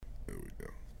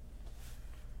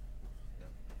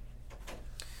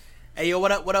Hey, yo,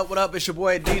 what up, what up, what up? It's your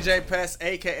boy DJ Pest,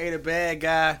 a.k.a. The Bad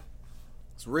Guy.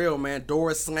 It's real, man.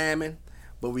 Doors slamming,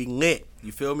 but we lit.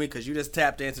 You feel me? Because you just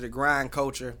tapped into the grind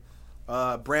culture.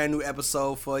 Brand new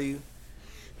episode for you.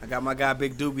 I got my guy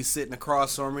Big Doobie sitting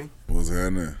across from me. What's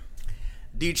happening?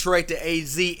 Detroit to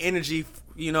AZ energy,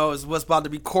 you know, is what's about to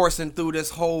be coursing through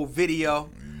this whole video.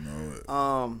 You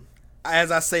know it. As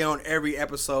I say on every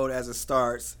episode as it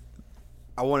starts,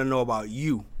 I want to know about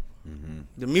you. Mm-hmm.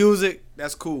 The music,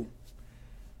 that's cool.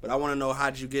 But I want to know,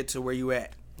 how'd you get to where you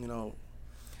at, you know?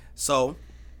 So,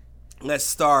 let's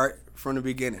start from the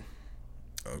beginning.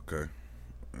 Okay.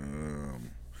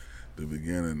 The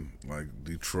beginning, like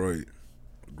Detroit,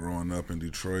 growing up in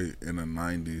Detroit in the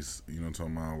 90s, you know what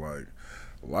I'm talking about? Like,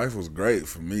 life was great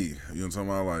for me. You know what I'm talking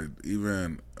about? Like,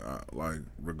 even, like,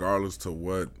 regardless to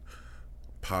what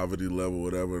poverty level,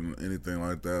 whatever, anything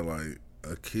like that, like,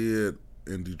 a kid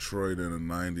in Detroit in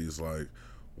the 90s, like,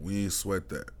 we ain't sweat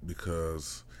that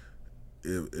because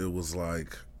it was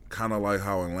like kind of like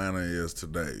how Atlanta is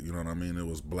today. You know what I mean? It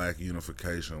was black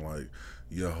unification. Like,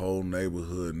 your whole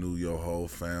neighborhood knew your whole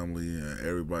family and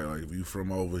everybody. Like, if you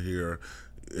from over here,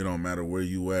 it don't matter where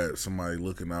you at, somebody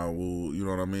looking out, you know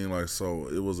what I mean? Like, so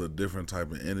it was a different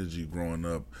type of energy growing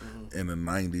up in the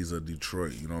 90s of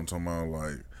Detroit. You know what I'm talking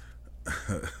about?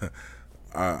 Like,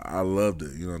 I loved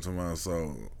it. You know what I'm talking about?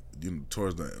 So, you know,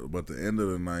 but the end of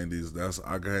the 90s,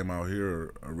 I came out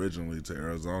here originally to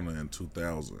Arizona in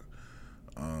 2000.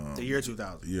 The year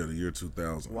 2000? Yeah, the year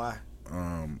 2000. Why?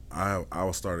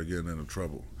 I started getting into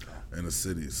trouble in the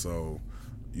city. So,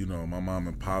 you know, my mom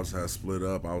and pops had split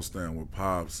up. I was staying with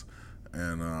pops,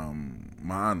 and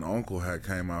my aunt and uncle had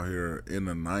came out here in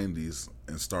the 90s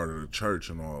and started a church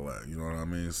and all that. You know what I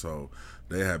mean? So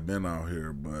they had been out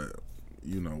here, but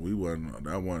you know,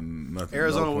 that wasn't nothing.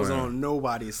 Arizona was on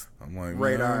nobody's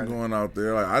radar. Man, I'm going out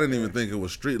there. Like, I didn't even think it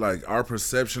was street. Like, our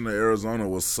perception of Arizona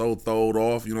was so throwed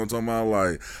off. You know what I'm talking about?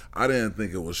 Like, I didn't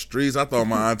think it was streets. I thought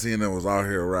my auntie and them was out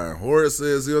here riding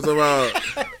horses. You know what I'm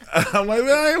talking about? I'm like,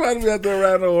 man, I ain't about to be out there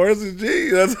riding no horses. Gee,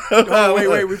 that's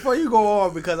wait. Before you go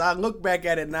on, because I look back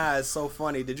at it now, it's so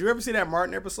funny. Did you ever see that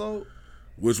Martin episode?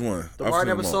 Which one? The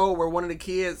Martin episode where one of the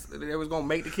kids, they was going to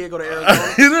make the kid go to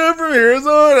Arizona. He's from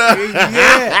Arizona.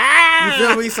 Yeah. You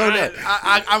feel me? So that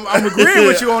I'm agreeing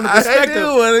with you on the perspective. I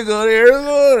do want to go to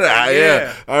Arizona.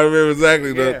 Yeah. I remember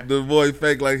exactly. The boy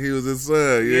faked like he was his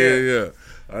son. Yeah.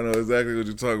 I know exactly what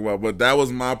you're talking about. But that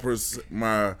was my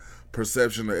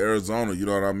perception of Arizona. You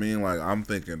know what I mean? Like, I'm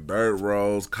thinking dirt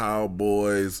roads,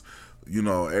 cowboys, you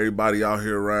know, everybody out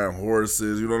here riding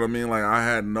horses. You know what I mean? Like, I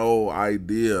had no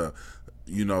idea,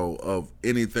 you know, of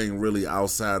anything really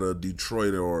outside of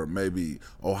Detroit or maybe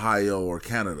Ohio or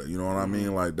Canada. You know what I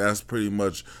mean? Like, that's pretty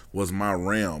much was my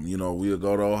realm. You know, we'd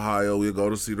go to Ohio, we'd go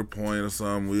to Cedar Point or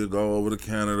something, we'd go over to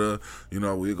Canada, you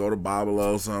know, we'd go to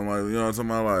Babalo or something, like, you know what I'm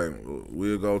talking about? Like,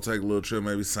 we'd go take a little trip,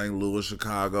 maybe St. Louis,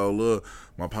 Chicago. Look,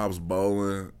 my pop's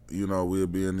bowling, you know,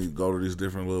 we'd go to these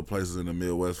different little places in the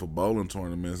Midwest for bowling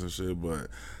tournaments and shit, but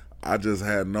I just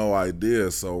had no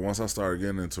idea. So once I started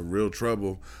getting into real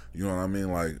trouble, you know what I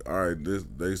mean? Like, all right,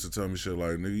 they used to tell me shit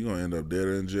like, nigga, you gonna end up dead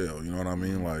or in jail. You know what I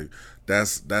mean? Like,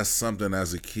 that's something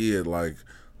as a kid, like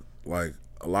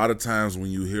a lot of times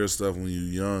when you hear stuff when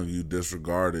you're young, you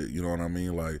disregard it. You know what I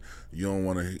mean? Like, you don't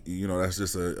want to, you know, that's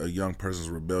just a young person's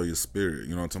rebellious spirit.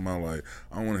 You know what I'm talking about? Like,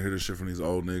 I don't want to hear this shit from these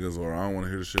old niggas, or I don't want to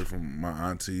hear this shit from my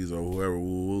aunties or whoever,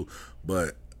 woo-woo.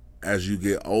 But as you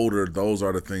get older, those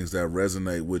are the things that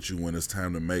resonate with you when it's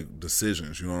time to make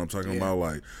decisions. You know what I'm talking about?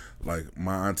 Like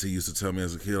my auntie used to tell me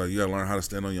as a kid, like, you gotta learn how to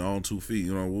stand on your own 2 feet.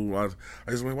 You know, I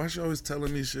just like, why is she always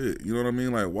telling me shit? You know what I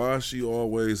mean? Like, why is she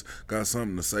always got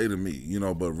something to say to me? You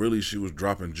know, but really she was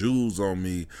dropping jewels on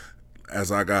me. As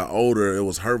I got older, it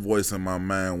was her voice in my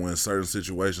mind when certain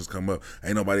situations come up.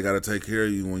 Ain't nobody got to take care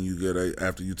of you when you get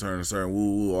after you turn a certain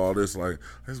woo, all this. Like,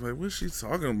 I was like, what's she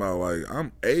talking about? Like,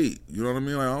 I'm 8. You know what I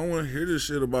mean? Like, I don't want to hear this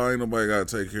shit about ain't nobody got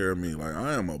to take care of me. Like,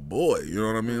 I am a boy. You know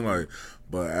what I mean? Like,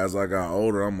 but as I got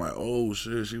older, I'm like, oh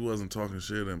shit, she wasn't talking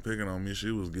shit and picking on me.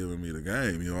 She was giving me the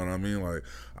game. You know what I mean? Like,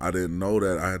 I didn't know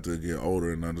that. I had to get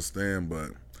older and understand,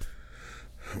 but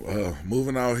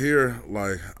moving out here,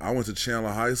 like, I went to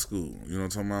Chandler High School, you know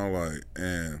what I'm talking about? Like,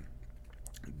 and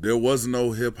there was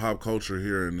no hip-hop culture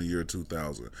here in the year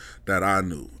 2000 that I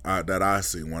knew, that I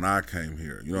seen when I came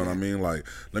here, you know what I mean? Like,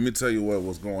 let me tell you what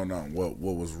was going on, what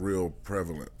was real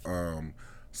prevalent.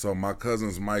 So my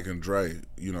cousins Mike and Dre,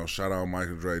 you know, shout out Mike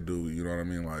and Dre Doobie, you know what I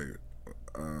mean? Like,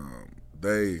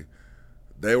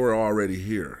 they were already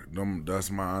here. That's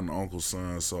my aunt and uncle's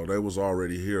son, so they was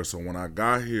already here. So when I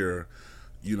got here,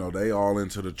 you know, they all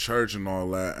into the church and all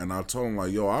that. And I told them,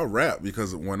 like, yo, I rap.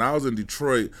 Because when I was in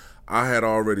Detroit, I had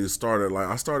already started, like,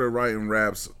 I started writing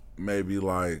raps maybe,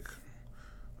 like,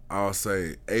 I'll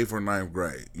say 8th or 9th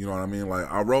grade. You know what I mean? Like,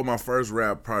 I wrote my first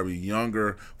rap probably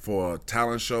younger for a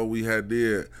talent show we had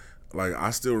did. Like,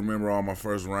 I still remember all my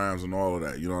first rhymes and all of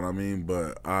that. You know what I mean?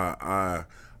 But I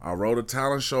wrote a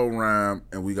talent show rhyme,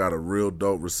 and we got a real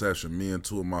dope reception. Me and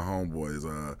two of my homeboys,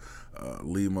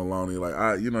 Lee Maloney.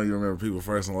 Like, you remember people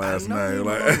first and last name.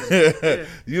 Like, yeah.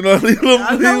 You know Lee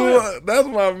Maloney? That's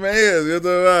my man. You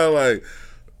know, like,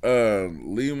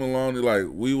 Lee Maloney, like,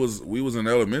 we was in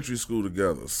elementary school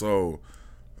together, so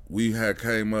we had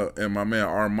came up, and my man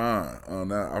Armand,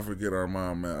 now I forget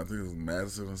Armand, man, I think it was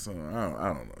Madison or something,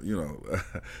 I don't know, you know,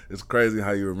 it's crazy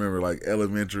how you remember, like,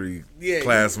 elementary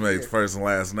classmates, first and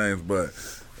last names, but,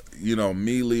 you know,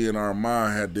 me, Lee, and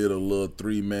Armand had did a little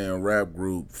 3-man rap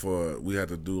group we had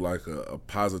to do, like, a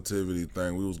positivity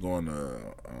thing. We was going to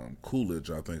Coolidge,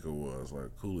 I think it was,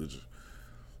 like, Coolidge.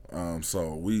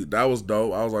 So that was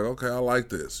dope. I was like, okay, I like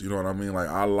this. You know what I mean? Like,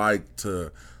 I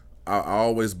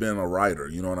always been a writer.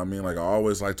 You know what I mean? Like, I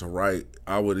always like to write.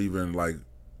 I would even like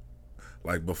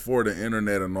before the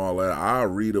internet and all that, I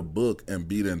read a book and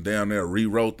be then down there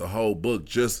rewrote the whole book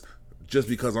just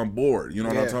because I'm bored. You know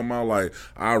what I'm talking about? Like,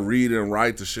 I read and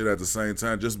write the shit at the same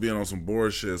time, just being on some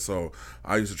bored shit. So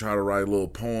I used to try to write little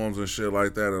poems and shit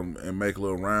like that and make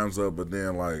little rhymes up. But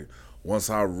then, like, once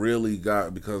I really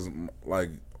got, because, like,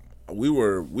 we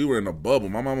were in a bubble.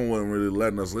 My mama wasn't really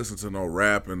letting us listen to no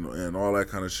rap and all that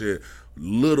kind of shit.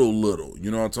 Little,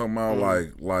 you know what I'm talking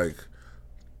about? Like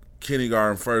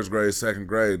kindergarten, first grade, second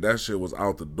grade, that shit was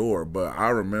out the door. But I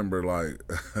remember, like,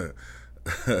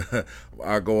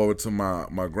 I go over to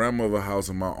my grandmother's house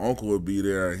and my uncle would be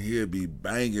there and he'd be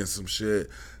banging some shit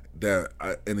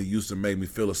and it used to make me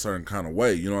feel a certain kind of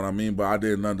way, you know what I mean? But I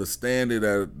didn't understand it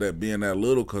that being that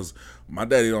little, because my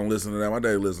daddy don't listen to that. My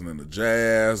daddy listening to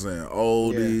jazz and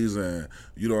oldies and,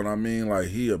 you know what I mean? Like,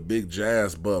 he a big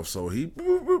jazz buff, so he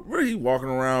walking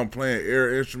around playing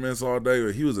air instruments all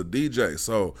day. He was a DJ,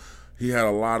 so he had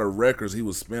a lot of records. He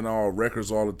would spin all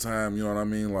records all the time, you know what I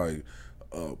mean? Like,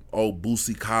 old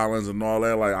Boosie Collins and all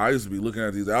that. Like, I used to be looking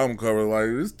at these album covers like,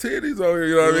 there's titties over here,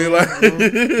 you know what I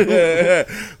mean?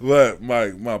 Like,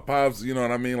 but my pops, you know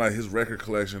what I mean? Like, his record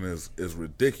collection is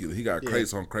ridiculous. He got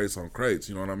crates on crates on crates,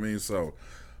 you know what I mean? So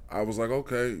I was like,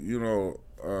 okay, you know,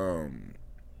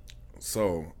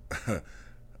 so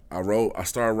I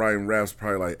started writing raps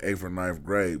probably like 8th or 9th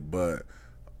grade, but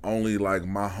only like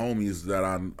my homies that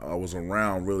I was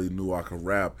around really knew I could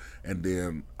rap, and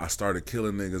then I started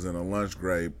killing niggas in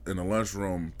the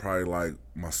lunchroom probably like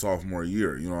my sophomore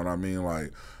year. You know what I mean?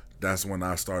 Like, that's when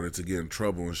I started to get in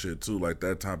trouble and shit too. Like,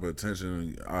 that type of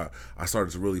attention, I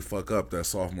started to really fuck up that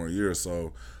sophomore year.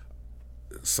 So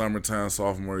summertime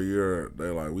sophomore year, they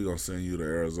like, we gonna send you to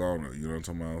Arizona. You know what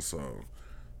I'm talking about? So,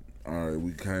 all right,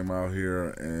 we came out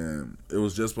here, and it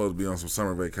was just supposed to be on some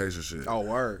summer vacation shit. Oh,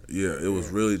 word. Yeah, it was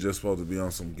really just supposed to be on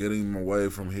some getting him away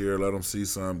from here, let him see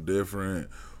something different,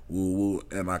 woo-woo.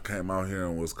 And I came out here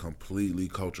and was completely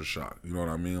culture shocked. You know what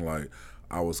I mean? Like,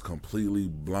 I was completely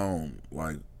blown,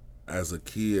 like, as a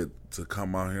kid, to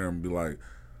come out here and be like,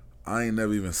 I ain't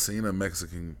never even seen a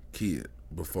Mexican kid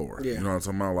before. You know what I'm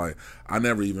talking about? Like, I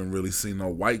never even really seen no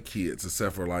white kids,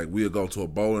 except for, like, we'd go to a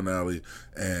bowling alley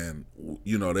and,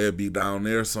 you know, they'd be down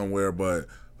there somewhere, but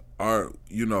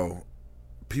you know,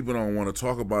 people don't want to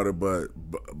talk about it, but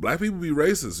black people be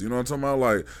racist, you know what I'm talking about?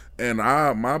 Like, and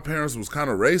my parents was kind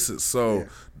of racist, so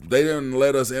they didn't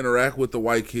let us interact with the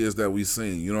white kids that we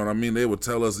seen, you know what I mean? They would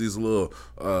tell us these little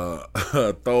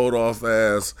throwed off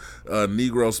ass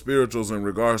Negro spirituals in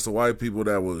regards to white people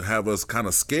that would have us kind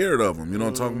of scared of them, you know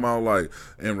what I'm talking about? Like,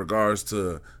 in regards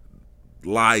to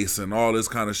lice and all this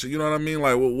kind of shit, you know what I mean?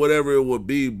 Like, whatever it would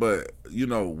be, but, you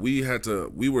know, we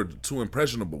were too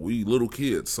impressionable, we little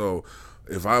kids, so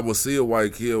if I would see a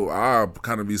white kid, I'd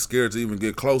kind of be scared to even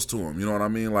get close to him. You know what I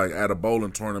mean? Like, at a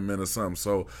bowling tournament or something.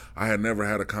 So I had never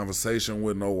had a conversation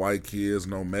with no white kids,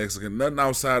 no Mexican, nothing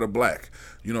outside of black.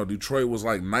 You know, Detroit was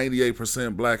like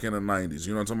 98% black in the 90s.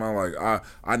 You know what I'm talking about? Like,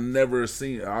 I never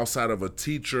seen, outside of a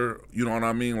teacher, you know what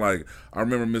I mean? Like, I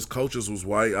remember Miss Coaches was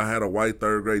white. I had a white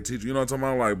 3rd grade teacher. You know what I'm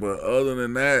talking about? Like, but other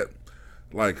than that,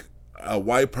 like, a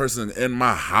white person in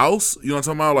my house, you know what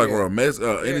I'm talking about? Like,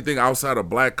 or anything outside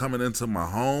of black coming into my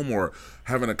home or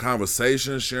having a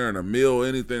conversation, sharing a meal,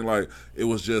 anything, like, it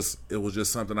was just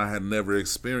something I had never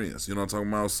experienced, you know what I'm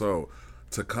talking about? So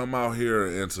to come out here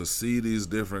and to see these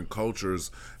different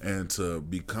cultures and to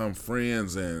become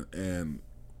friends and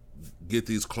get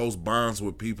these close bonds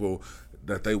with people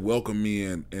that they welcome me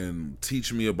and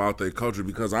teach me about their culture,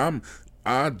 because I'm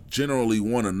I generally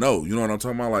want to know. You know what I'm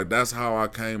talking about? Like, that's how I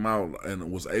came out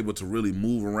and was able to really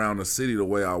move around the city the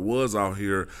way I was out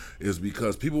here, is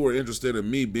because people were interested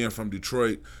in me being from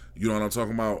Detroit. You know what I'm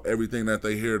talking about? Everything that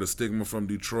they hear, the stigma from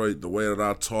Detroit, the way that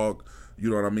I talk, you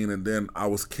know what I mean? And then I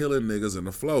was killing niggas in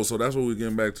the flow. So that's what we're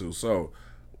getting back to. So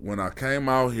when I came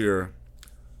out here,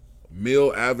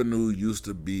 Mill Avenue used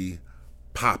to be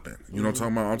popping. You know what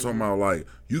I'm talking about? I'm talking about, like,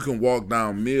 you can walk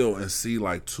down Mill and see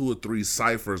like 2 or 3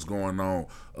 ciphers going on,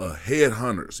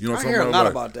 headhunters. You know what I'm talking about? I hear a lot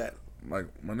about that. Like,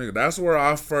 my nigga, that's where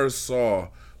I first saw,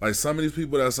 like, some of these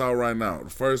people that's out right now.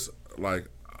 First, like,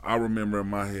 I remember in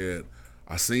my head,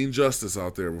 I seen Justice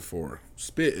out there before,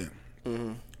 spitting.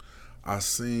 I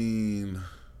seen,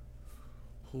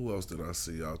 who else did I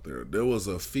see out there? There was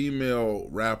a female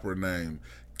rapper named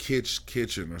Kitch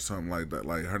Kitchen or something like that.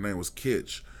 Like, her name was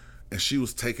Kitch. And she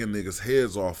was taking niggas'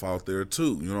 heads off out there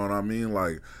too. You know what I mean?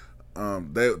 Like,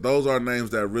 those are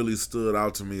names that really stood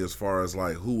out to me as far as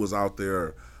like who was out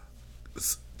there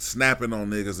snapping on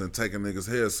niggas and taking niggas'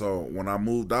 heads. So when I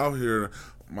moved out here,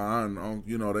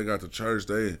 you know, they got the church.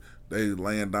 They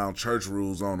laying down church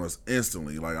rules on us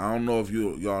instantly. Like, I don't know if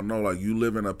y'all know, like, you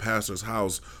live in a pastor's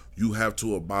house, you have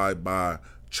to abide by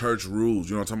church rules.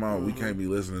 You know what I'm talking about? We can't be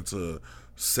listening to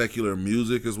secular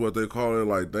music, is what they call it.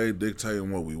 Like, they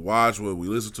dictating what we watch, what we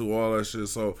listen to, all that shit.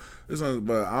 So it's not,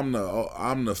 but I'm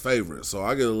the favorite, so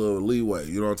I get a little leeway.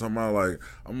 You know what I'm talking about? Like,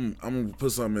 I'm gonna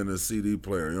put something in the CD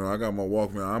player. You know, I got my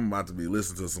Walkman. I'm about to be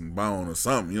listening to some Bone or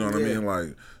something. You know what I mean?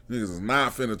 Like, niggas is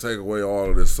not finna take away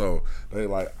all of this. So they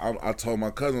like, I told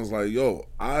my cousins, like, yo,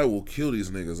 I will kill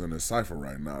these niggas in this cipher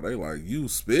right now. They like, you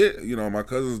spit? You know, my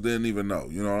cousins didn't even know.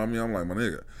 You know what I mean? I'm like, my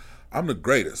nigga, I'm the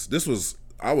greatest.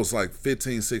 I was like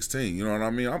 15, 16, you know what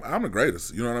I mean? I'm the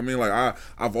greatest, you know what I mean? Like,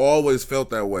 I've always felt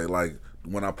that way. Like,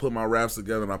 when I put my raps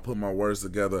together and I put my words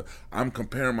together, I'm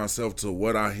comparing myself to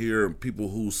what I hear people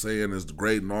who saying is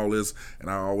great and all this, and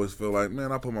I always feel like,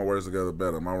 man, I put my words together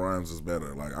better. My rhymes is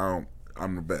better. Like,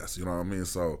 I'm the best, you know what I mean?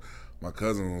 So my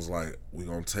cousin was like, we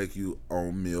gonna take you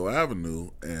on Mill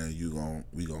Avenue and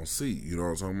we gonna see, you know what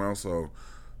I'm talking about? So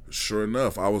sure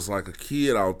enough, I was like a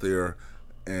kid out there,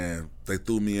 and they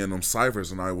threw me in them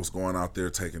ciphers, and I was going out there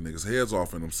taking niggas' heads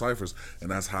off in them ciphers, and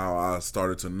that's how I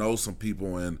started to know some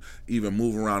people and even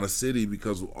move around the city,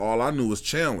 because all I knew was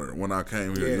Chandler when I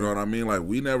came here. You know what I mean? Like,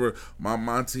 my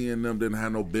Monty and them didn't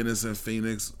have no business in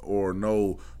Phoenix or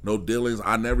no dealings.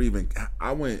 I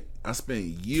spent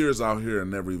years out here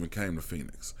and never even came to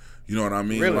Phoenix. You know what I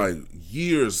mean? Really? Like,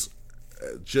 years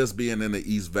just being in the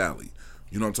East Valley.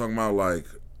 You know what I'm talking about?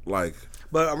 Like.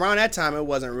 But around that time, it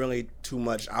wasn't really too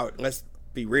much out. Let's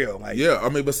be real. Like, yeah, I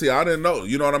mean, but see, I didn't know.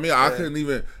 You know what I mean? I couldn't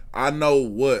even. I know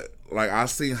what. Like, I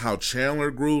seen how Chandler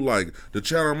grew. Like, the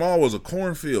Chandler Mall was a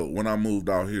cornfield when I moved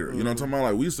out here. You know what I'm talking about?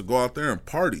 Like, we used to go out there and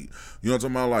party. You know what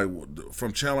I'm talking about? Like,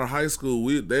 from Chandler High School,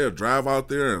 they'd drive out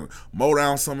there and mow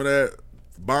down some of that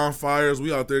bonfires.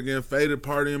 We out there getting faded,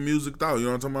 partying, music out. You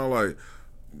know what I'm talking about? Like,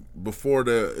 before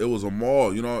that, it was a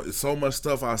mall. You know, it's so much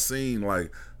stuff I seen.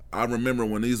 Like, I remember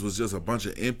when these was just a bunch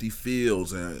of empty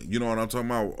fields, and you know what I'm talking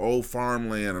about, old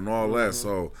farmland and all that.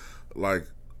 So, like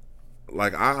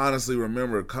I honestly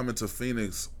remember coming to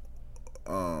Phoenix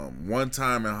one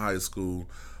time in high school.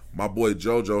 My boy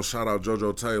JoJo, shout out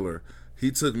JoJo Taylor, he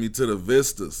took me to the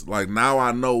Vistas. Like, now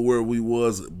I know where we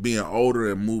was being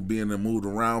older and moved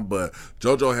around, but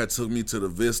JoJo had took me to the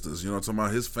Vistas. You know what I'm talking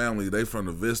about? His family, they from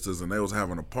the Vistas, and they was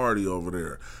having a party over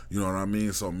there. You know what I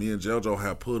mean? So me and JoJo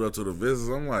had pulled up to the Vistas.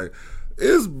 I'm like,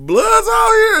 it's Bloods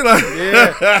out here. Like,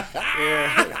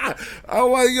 yeah. I'm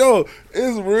like, yo,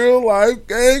 it's real life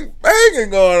gang banging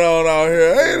going on out here,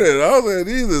 ain't it? I was like,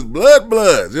 these is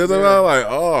bloods. You know what I'm like,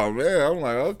 oh man. I'm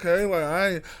like, okay,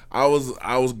 like I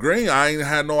was green. I ain't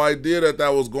had no idea that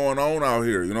was going on out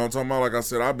here. You know what I'm talking about? Like I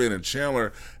said, I've been in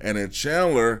Chandler, and in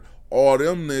Chandler, all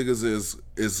them niggas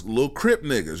is little Crip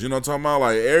niggas. You know what I'm talking about?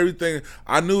 Like, everything,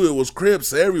 I knew it was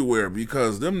Crips everywhere,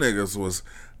 because them niggas was,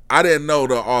 I didn't know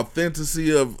the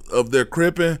authenticity of their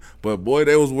cripping, but boy,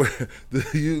 they was where them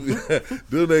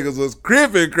niggas was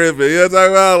cripping. You know what I'm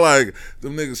talking about? Like,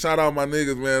 them niggas, shout out my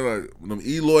niggas, man. Like, them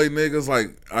Eloy niggas,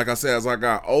 like I said, as I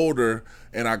got older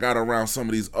and I got around some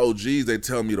of these OGs, they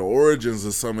tell me the origins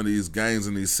of some of these gangs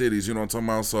in these cities. You know what I'm talking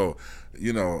about? So,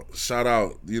 you know, shout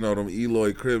out, you know, them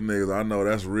Eloy Crip niggas. I know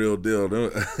that's real deal. You know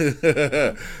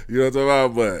what I'm talking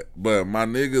about? But my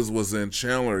niggas was in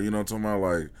Chandler. You know what I'm talking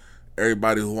about? Like,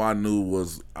 everybody who I knew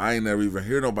was, I ain't never even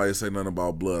hear nobody say nothing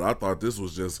about blood. I thought this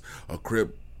was just a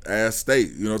Crip ass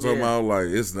state. You know what I'm talking about? Like,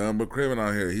 it's nothing but Crip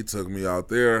out here. He took me out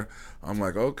there. I'm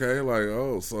like, okay, like,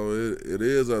 oh, so it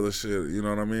is other shit. You know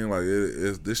what I mean? Like,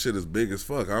 this shit is big as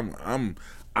fuck.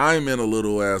 I'm in a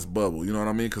little ass bubble, you know what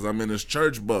I mean? Because I'm in this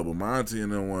church bubble. My auntie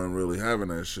and them weren't really having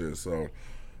that shit. So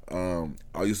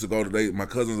I used to go to my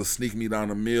cousins would sneak me down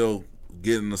the mill,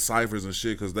 getting the ciphers and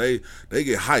shit, because they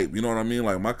get hype, you know what I mean?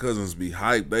 Like, my cousins be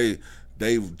hype. They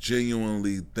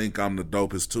genuinely think I'm the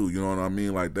dopest too, you know what I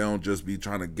mean? Like, they don't just be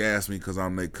trying to gas me because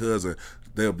I'm their cousin.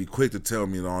 They'll be quick to tell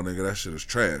me, "No, nigga, that shit is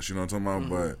trash," you know what I'm talking about?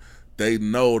 But they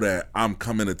know that I'm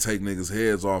coming to take niggas'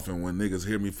 heads off, and when niggas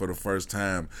hear me for the first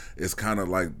time, it's kind of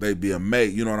like they be a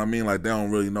mate, you know what I mean? Like, they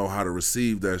don't really know how to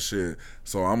receive that shit.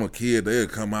 So I'm a kid, they'll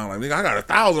come out like, "Nigga, I got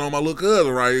 1,000 on my little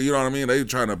cousin right here," you know what I mean? They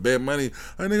trying to bet money.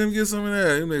 Hey, nigga, let me get some of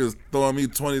that. You niggas throwing me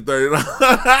 $20,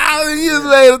 $30. You just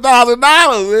made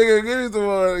 $1,000, nigga. Give me some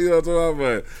more, you know what I'm talking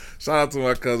about? But shout out to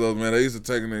my cousins, man. They used to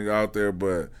take a nigga out there,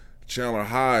 but Chandler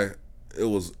High, it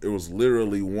was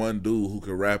literally one dude who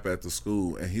could rap at the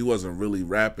school, and he wasn't really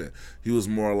rapping. He was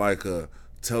more like a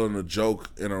telling a joke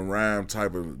in a rhyme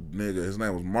type of nigga. His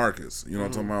name was Marcus. You know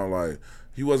what I'm talking about? Like,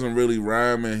 he wasn't really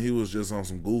rhyming. He was just on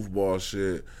some goofball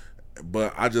shit.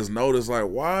 But I just noticed, like,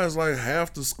 why is like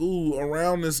half the school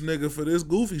around this nigga for this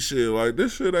goofy shit? Like,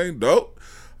 this shit ain't dope.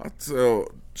 I tell,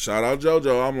 shout out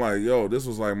JoJo. I'm like, yo, this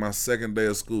was like my second day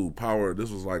of school.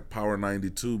 This was like Power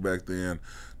 92 back then.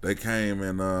 They came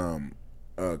and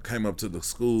came up to the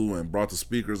school and brought the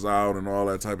speakers out and all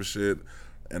that type of shit,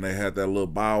 and they had that little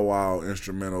Bow Wow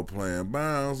instrumental playing,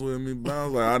 "Bounce with me,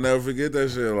 bounce." Like, I'll never forget that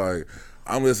shit. Like,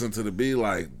 I'm listening to the beat,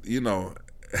 like, you know,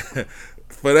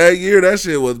 for that year, that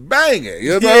shit was banging.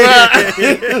 You know what I'm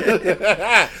saying?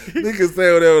 Niggas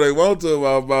say whatever they want to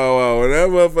about Bow Wow. When that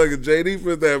motherfucker JD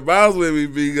put that "Bounce with me"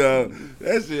 beat on,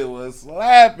 that shit was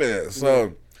slapping.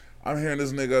 So I'm hearing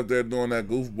this nigga up there doing that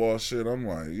goofball shit. I'm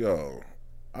like, yo,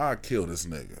 I kill this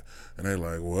nigga. And they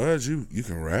like, "What? You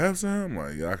can rap, son?" I'm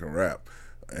like, "Yeah, I can rap."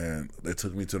 And they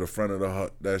took me to the front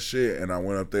of that shit, and I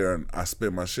went up there and I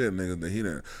spit my shit,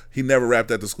 nigga. He never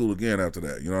rapped at the school again after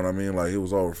that. You know what I mean? Like, it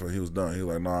was over. He was done. He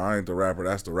was like, "No, I ain't the rapper.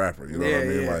 That's the rapper." You know what I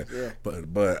mean?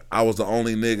 Like, but I was the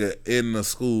only nigga in the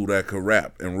school that could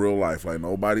rap in real life. Like,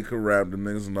 nobody could rap. The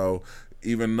niggas know.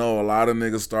 Even though a lot of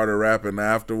niggas started rapping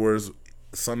afterwards,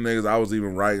 some niggas, I was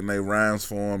even writing their rhymes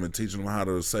for them and teaching them how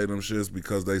to say them shits,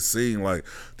 because they seen like,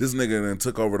 this nigga then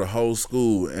took over the whole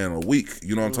school in a week.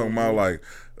 You know what I'm talking about? Like,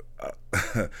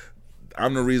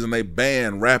 I'm the reason they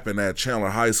banned rapping at Chandler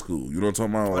High School. You know what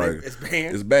I'm talking about? Like, it's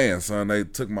banned? It's banned, son. They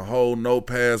took my whole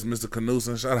notepads, Mr.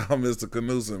 Canusen. Shout out Mr.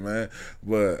 Canusen, man.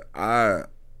 But I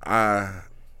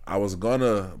was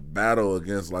gonna battle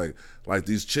against like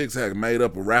these chicks had made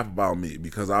up a rap about me,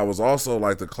 because I was also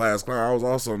like the class clown. I was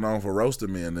also known for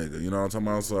roasting me, a nigga. You know what I'm talking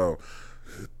about? So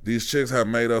these chicks had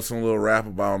made up some little rap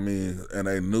about me, and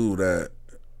they knew that,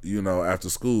 you know, after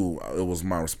school, it was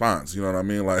my response. You know what I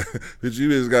mean? Like, bitch, you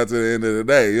just got to the end of the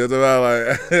day. You know what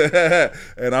I'm talking about? Like,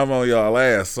 and I'm on y'all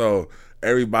ass. So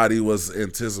everybody was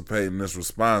anticipating this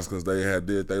response, because they had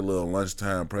did their little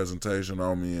lunchtime presentation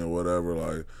on me and whatever.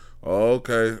 Like, oh,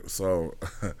 okay. So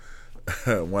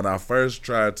when I first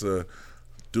tried to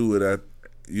do it at,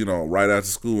 you know, right after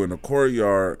school in the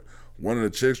courtyard, one of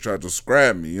the chicks tried to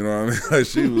scrap me, you know what I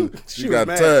mean? Like, she got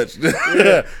touched.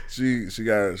 Yeah. she was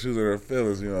in her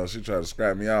feelings, you know. She tried to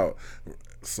scrap me out.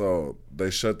 So they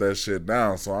shut that shit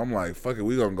down. So I'm like, fuck it,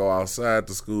 we gonna go outside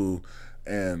the school.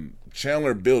 And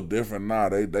Chandler built different now.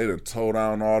 They done tore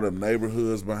down all them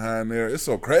neighborhoods behind there. It's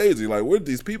so crazy. Like, where'd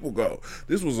these people go?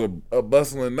 This was a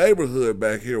bustling neighborhood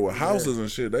back here with houses and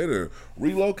shit. They done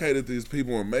relocated these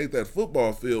people and made that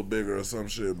football field bigger or some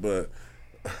shit. But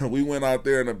we went out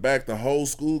there in the back, the whole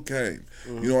school came.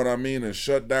 You know what I mean? And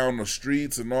shut down the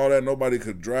streets and all that. Nobody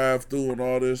could drive through and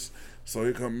all this. So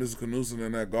here come Mr. Canusen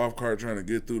in that golf cart trying to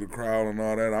get through the crowd and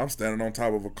all that. I'm standing on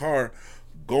top of a car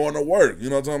going to work. You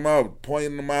know what I'm talking about?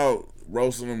 Pointing them out,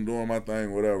 roasting them, doing my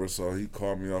thing, whatever. So he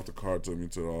called me off the car, took me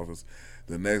to the office.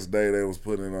 The next day they was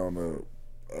putting on the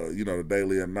the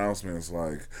daily announcements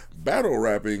like, battle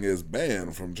rapping is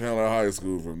banned from Chandler High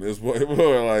School from this point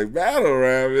forward. Like, battle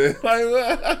rapping? Like,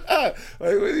 like,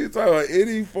 what are you talking about?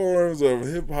 Any forms of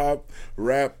hip-hop,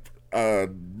 rap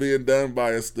being done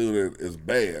by a student is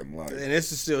banned. Like, and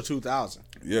this is still 2000.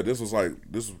 Yeah, this was like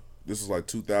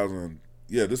 2000.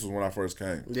 Yeah, this was when I first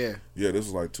came. Yeah, this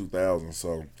was like 2000.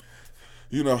 So,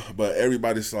 you know, but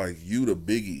everybody's like, you the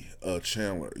Biggie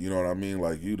Chandler. You know what I mean?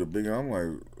 Like, you the Biggie. I'm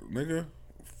like, nigga,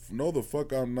 no, the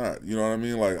fuck I'm not. You know what I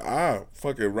mean? Like, I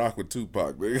fucking rock with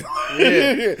Tupac, nigga.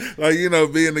 Yeah. Like, you know,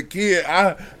 being a kid,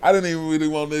 I didn't even really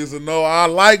want niggas to know I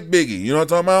like Biggie. You know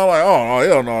what I'm talking about? Like, oh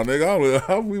hell no,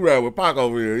 nigga. We ride with Pac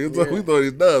over here. We thought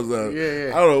he's dubs.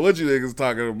 I don't know what you niggas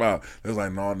talking about. It's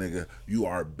like, no, nigga, you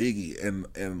are Biggie.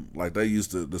 And like,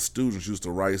 the students used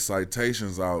to write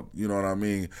citations out, you know what I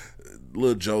mean?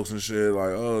 Little jokes and shit,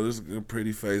 like, oh, this is a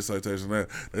pretty face citation. That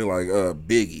they like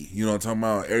Biggie, you know what I'm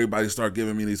talking about? Everybody start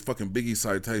giving me these fucking Biggie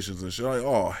citations and shit. Like,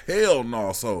 oh hell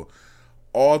no. So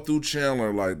all through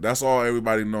Chandler, like, that's all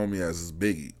everybody know me as is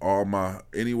Biggie.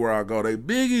 Anywhere I go, they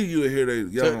Biggie. You hear they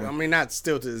yelling. I mean, not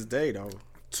still to this day though.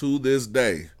 To this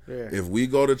day, if we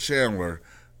go to Chandler,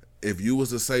 if you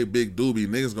was to say Big Doobie,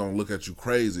 niggas gonna look at you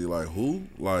crazy. Like, who?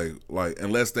 Like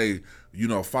unless they, you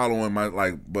know, following my,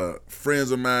 like, but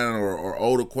friends of mine or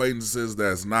old acquaintances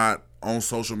that's not on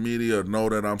social media know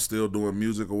that I'm still doing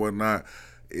music or whatnot,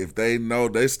 if they know,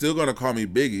 they still gonna call me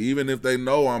Biggie. Even if they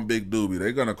know I'm Big Doobie,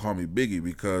 they gonna call me Biggie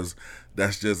because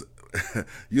that's just,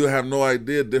 you have no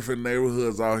idea. Different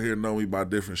neighborhoods out here know me by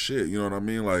different shit. You know what I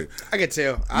mean? Like, I can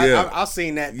tell. I've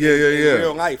seen that. In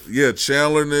real life. Yeah,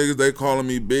 Chandler niggas, they calling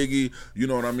me Biggie. You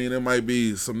know what I mean? There might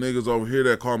be some niggas over here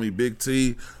that call me Big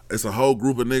T. It's a whole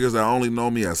group of niggas that only know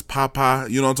me as Papa.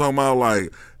 You know what I'm talking about?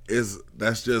 Like,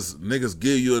 that's just niggas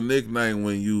give you a nickname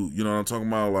when you know what I'm talking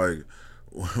about? Like,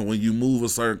 when you move a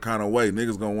certain kind of way,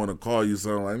 niggas gonna want to call you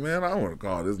something like, man, I want to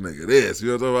call this nigga this. You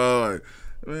know what I'm talking about? Like,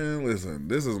 man, listen,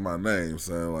 this is my name,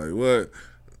 son. Like, what?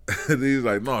 He's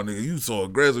like, no, nigga, you so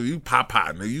aggressive. You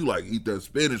pop-pot, nigga. You, like, eat that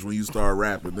spinach when you start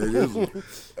rapping, nigga.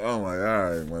 I'm like, all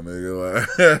right, my nigga.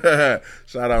 Like,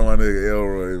 shout out my nigga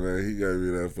Elroy, man. He gave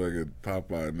me that fucking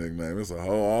Popeye nickname. It's a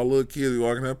whole, all little kids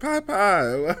walking there,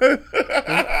 Popeye.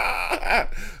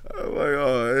 I'm like,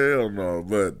 oh, hell no.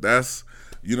 But that's,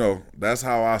 you know, that's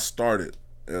how I started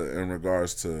in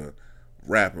regards to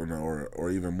rapping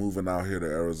or even moving out here to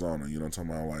Arizona. You know what I'm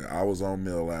talking about? Like, I was on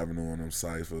Mill Avenue on them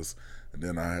ciphers, and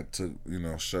then I had to, you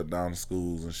know, shut down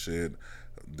schools and shit.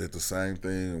 Did the same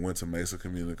thing. Went to Mesa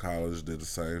Community College, did the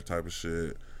same type of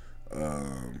shit.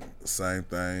 Same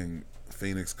thing,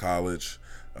 Phoenix College.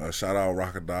 Shout out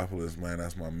Rockadopolis, man.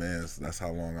 That's my man. That's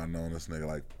how long I known this nigga,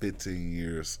 like 15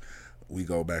 years. We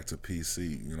go back to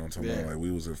PC, you know what I'm talking about? Like,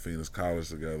 we was in Phoenix College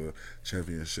together,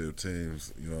 championship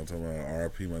teams, you know what I'm talking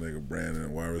about? RP, my nigga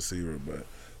Brandon, wide receiver. But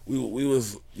we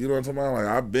was, you know what I'm talking about? Like,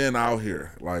 I've been out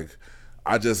here. Like,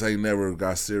 I just ain't never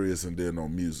got serious and did no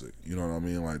music. You know what I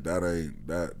mean? Like,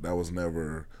 that was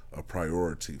never a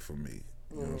priority for me.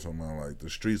 You know what I'm talking about? Like, the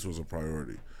streets was a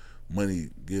priority.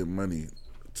 Getting money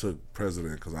took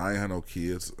precedent because I ain't had no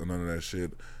kids or none of that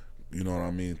shit. You know what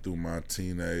I mean? Through my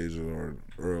teenage or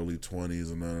early 20s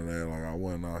and none of that. Like, I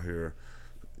wasn't out here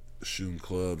shooting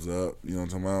clubs up. You know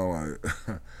what I'm talking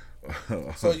about?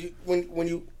 Like, so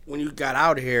when you got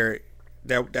out here,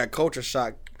 that culture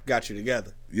shock got you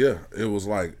together. Yeah, it was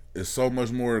like, it's so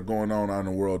much more going on out in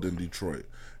the world than Detroit.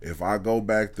 If I go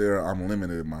back there, I'm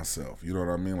limiting myself. You know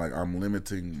what I mean? Like, I'm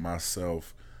limiting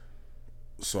myself.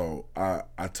 So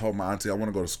I told my auntie I want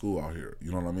to go to school out here.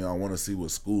 You know what I mean? I want to see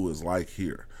what school is like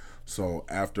here. So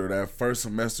after that first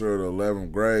semester of the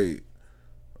 11th grade,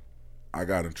 I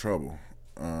got in trouble.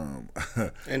 In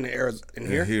here?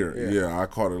 Here, yeah. I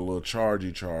caught a little charge.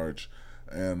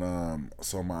 And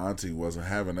so my auntie wasn't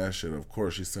having that shit. Of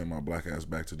course, she sent my black ass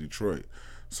back to Detroit.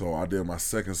 So I did my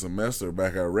second semester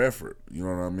back at Redford, you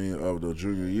know what I mean, of the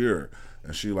junior year.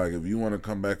 And she like, if you want to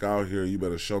come back out here, you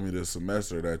better show me this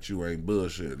semester that you ain't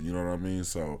bullshit. You know what I mean?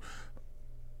 So,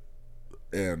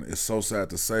 and it's so sad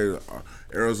to say,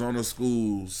 Arizona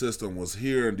school system was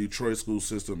here and Detroit school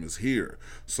system is here.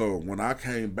 So when I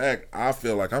came back, I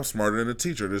feel like I'm smarter than the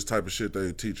teacher, this type of shit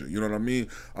they teach. You know what I mean?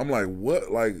 I'm like,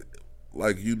 what?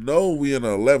 Like, you know, we in the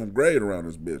 11th grade around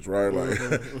this bitch, right?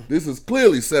 Like, this is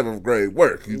clearly 7th grade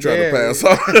work you trying to pass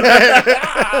on.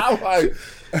 I'm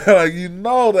like, you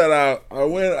know that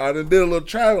I did a little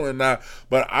traveling now,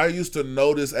 but I used to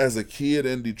notice as a kid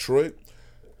in Detroit,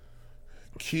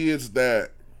 kids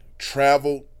that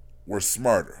traveled were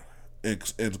smarter in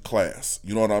class.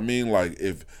 You know what I mean? Like,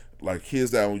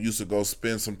 kids that used to go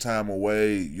spend some time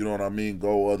away, you know what I mean,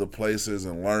 go other places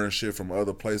and learn shit from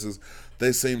other places,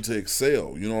 they seem to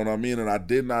excel, you know what I mean? And I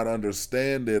did not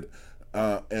understand it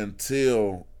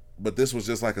until, but this was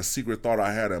just like a secret thought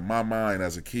I had in my mind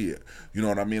as a kid. You know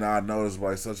what I mean? I noticed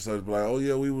like such and such, like, oh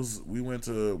yeah, we went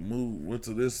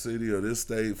to this city or this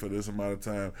state for this amount of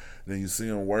time. Then you see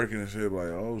them working and shit, like,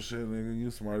 oh shit, nigga, you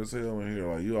smart as hell in here.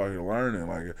 Like, you out here learning.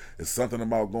 Like, it's something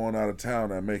about going out of town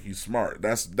that make you smart.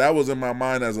 That was in my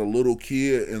mind as a little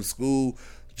kid in school.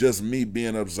 just me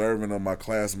being observant of my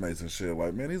classmates and shit.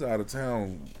 Like, man, these out of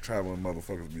town traveling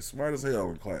motherfuckers be smart as hell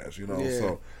in class, you know. Yeah.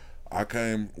 So I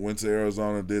went to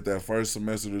Arizona, did that first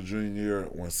semester of the junior year.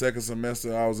 When second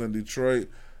semester I was in Detroit,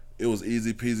 it was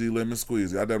easy peasy lemon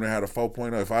squeezy. I definitely had a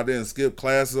 4.0. If I didn't skip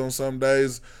classes on some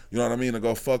days, you know what I mean, to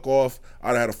go fuck off,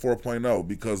 I'd have had a 4.0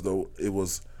 because it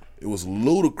was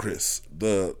ludicrous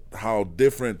how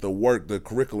different the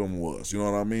curriculum was. You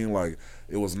know what I mean? Like,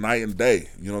 it was night and day.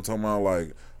 You know what I'm talking about?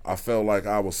 Like, I felt like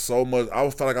I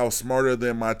felt like I was smarter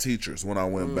than my teachers when I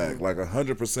went back. Like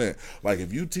 100%. Like,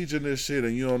 if you teaching this shit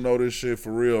and you don't know this shit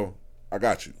for real, I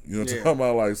got you. You know what I'm talking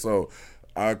about? Like, so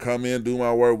I come in, do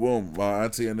my work, boom. My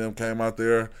auntie and them came out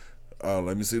there.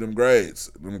 Let me see them grades.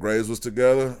 Them grades was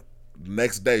together.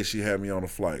 Next day, she had me on a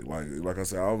flight. Like I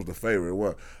said, I was the favorite.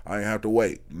 What? I didn't have to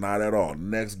wait. Not at all.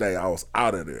 Next day, I was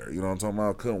out of there. You know what I'm talking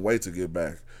about? I couldn't wait to get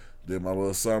back. Did my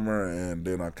little summer, and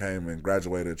then I came and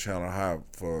graduated at Chandler High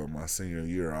for my senior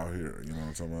year out here. You know what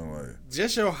I'm talking about? Like,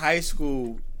 just your high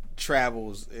school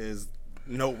travels is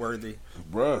noteworthy.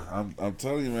 Bruh, I'm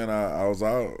telling you, man, I was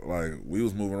out, like, we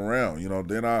was moving around, you know.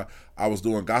 Then I was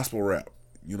doing gospel rap,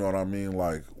 you know what I mean?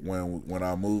 Like, when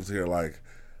I moved here, like,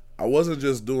 I wasn't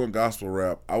just doing gospel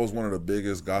rap, I was one of the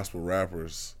biggest gospel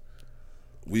rappers.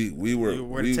 We were,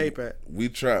 where the tape at? We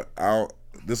tried out.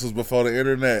 This was before the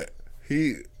internet.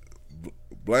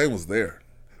 Blaine was there.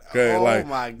 Okay, oh like,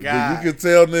 my God. you could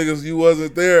tell niggas you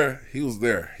wasn't there. He was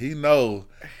there. He know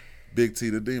Big T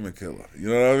the Demon Killer. You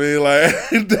know what I mean? Like,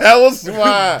 that was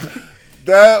why.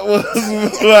 That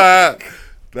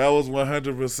was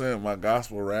 100% my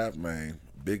gospel rap name.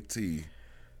 Big T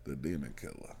the Demon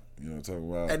Killer. You know what I'm talking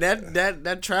about? And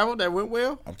that travel, that went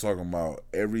well? I'm talking about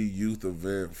every youth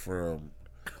event from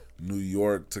New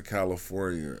York to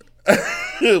California.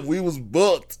 We was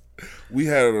booked. We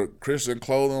had a Christian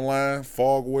clothing line,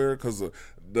 Fogwear, because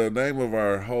the name of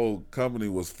our whole company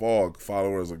was Fog,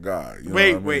 Followers of God. You know what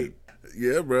I mean? Wait.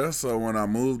 Yeah, bro. So when I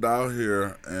moved out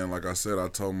here, and like I said, I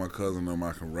told my cousin them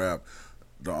I can rap.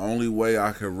 The only way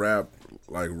I could rap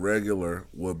like regular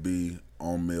would be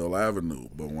on Mill Avenue.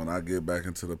 But when I get back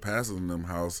into the Pastors in them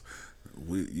house,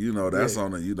 that's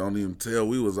on it. You don't even tell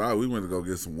we was out. We went to go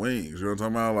get some wings. You know what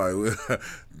I'm talking about?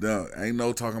 Like, ain't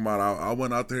no talking about I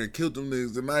went out there and killed them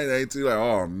niggas tonight. Ain't you? Like,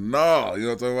 oh no. You know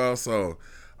what I'm talking about? So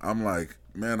I'm like,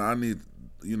 man, I need,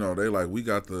 they like, we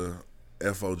got the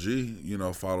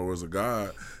FOG, Followers of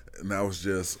God. And that was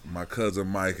just my cousin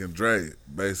Mike and Dre,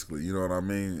 basically. You know what I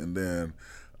mean? And then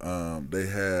they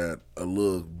had a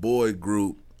little boy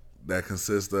group that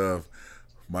consists of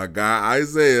my guy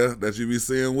Isaiah that you be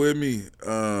seeing with me,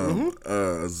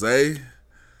 Zay,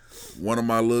 one of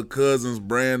my little cousins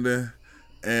Brandon,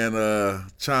 and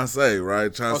Chauncey,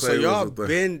 right? Chauncey. So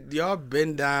y'all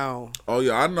been down. Oh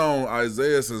yeah, I known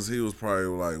Isaiah since he was probably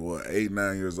like 8,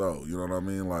 9 years old. You know what I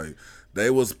mean? Like, they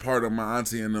was part of my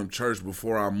auntie and them church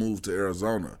before I moved to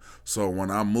Arizona. So when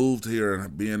I moved here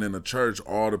and being in the church,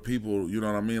 all the people, you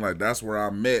know what I mean? Like, that's where I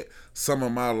met some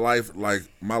of my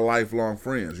my lifelong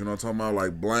friends. You know what I'm talking about?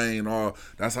 Like Blaine,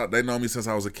 that's how they know me since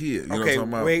I was a kid. You know what I'm talking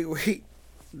about? Wait.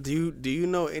 Do you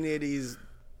know any of these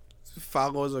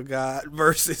Followers of God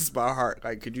verses by heart?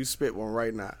 Like, could you spit one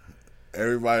right now?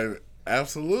 Everybody,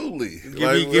 absolutely.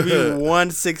 Give me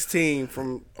 116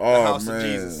 from the House of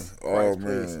Jesus. Oh,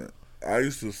 man. Please. I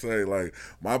used to say, like,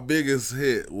 my biggest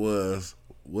hit was,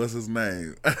 what's his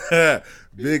name?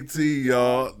 Big T,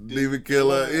 y'all. Demon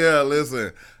Killer. Yeah,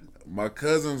 listen. My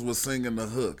cousins was singing the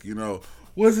hook,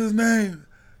 what's his name?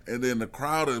 And then the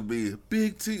crowd would be,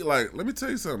 Big T. Like, let me tell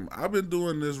you something. I've been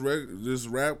doing this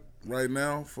rap right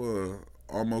now for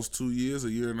almost 2 years,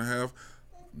 a year and a half.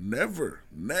 Never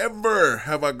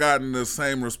have I gotten the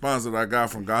same response that I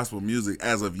got from gospel music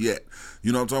as of yet.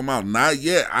 You know what I'm talking about? Not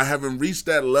yet. I haven't reached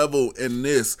that level in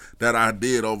this that I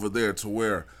did over there to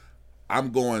where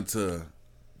I'm going to,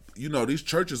 these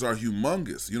churches are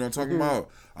humongous. You know what I'm talking about?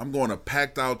 I'm going to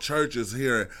packed out churches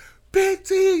here. Big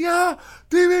T, y'all,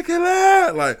 Demon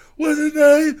Killer. Like, what's his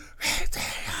name? Big T,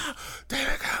 y'all,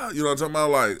 Demon Killer. You know what I'm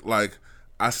talking about? Like,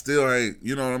 I still ain't,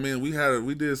 you know what I mean?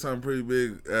 We did something pretty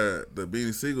big at the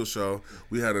Beanie Siegel show.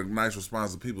 We had a nice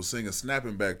response of people singing,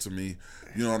 snapping back to me.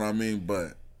 You know what I mean?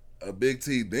 But a Big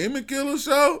T Demon Killer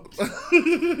show?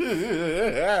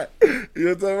 You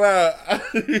know what I'm talking about?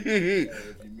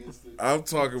 I'm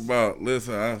talking about,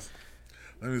 listen,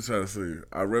 let me try to see.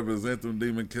 I represent them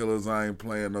demon killers. I ain't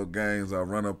playing no games. I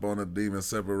run up on a demon,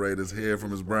 separate his head from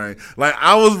his brain. Like,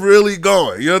 I was really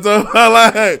going. You know what I'm talking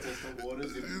about? Like,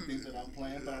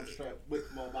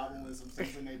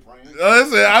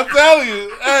 listen, I'm telling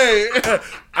you, hey,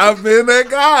 I've been that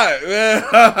guy, man.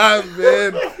 I've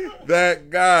been that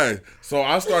guy. So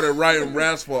I started writing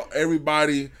raps for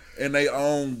everybody in their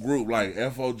own group, like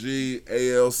FOG,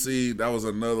 ALC. That was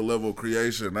another level of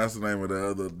creation. That's the name of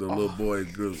the little boy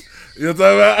group. You know what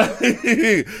I'm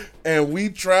talking about? And we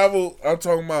traveled. I'm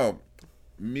talking about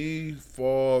me,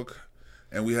 Fog,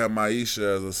 and we have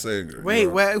Maisha as a singer. Wait.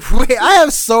 I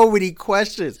have so many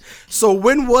questions. So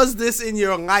when was this in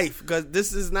your life? Because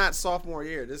this is not sophomore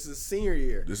year. This is senior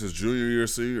year. This is junior year,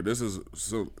 senior. This is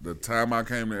the time I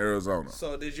came to Arizona.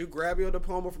 So did you grab your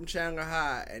diploma from Chandler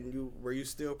High, and were you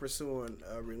still pursuing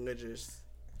religious?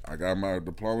 I got my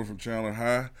diploma from Chandler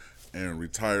High and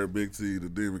retired Big T, the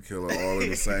Demon Killer, all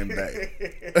in the same day.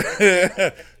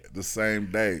 The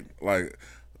same day. Like,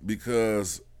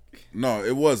 because, no,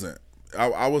 it wasn't.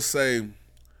 I would say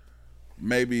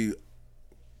maybe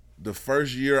the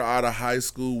first year out of high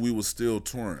school, we was still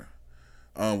touring.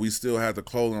 We still had the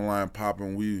clothing line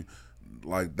popping.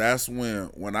 That's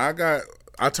when I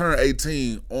turned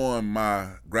 18 on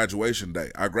my graduation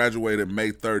day. I graduated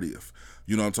May 30th.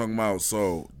 You know what I'm talking about?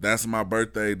 So that's my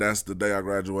birthday. That's the day I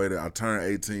graduated. I turned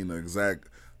 18 the exact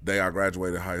day I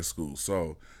graduated high school.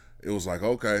 So it was like,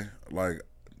 okay, like,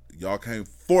 y'all can't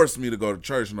force me to go to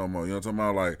church no more. You know what I'm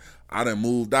talking about? Like, I done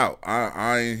moved out.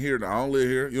 I ain't here. I don't live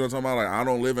here. You know what I'm talking about? Like, I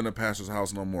don't live in the pastor's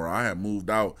house no more. I had moved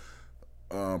out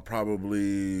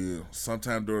probably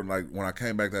sometime during, like, when I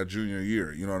came back that junior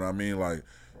year. You know what I mean? Like,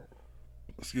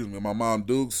 excuse me, my mom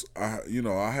Dukes, I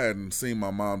hadn't seen my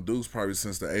mom Dukes probably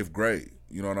since the 8th grade.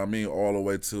 You know what I mean? All the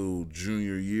way to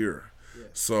junior year. Yeah.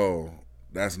 So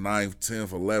that's 9th, 10th,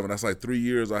 11th. That's like 3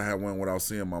 years I had went without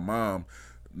seeing my mom.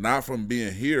 Not from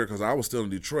being here, because I was still in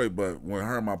Detroit, but when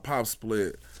her and my pop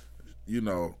split, you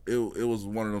know, it was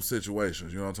one of them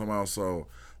situations, you know what I'm talking about? So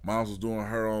Moms was doing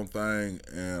her own thing,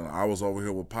 and I was over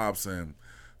here with Pops, and,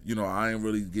 you know, I didn't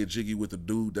really get jiggy with the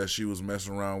dude that she was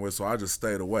messing around with, so I just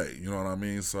stayed away, you know what I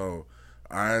mean? So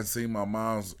I had seen my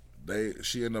mom's,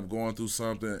 she ended up going through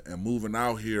something and moving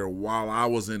out here while I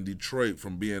was in Detroit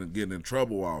from getting in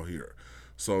trouble out here.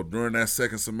 So during that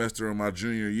second semester of my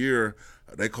junior year,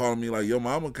 they called me like, your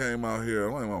mama came out here.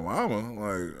 I'm like, my mama?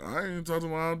 Like, I ain't talked to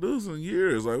my Aunt Deuce in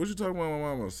years. Like, what you talking about, my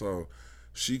mama? So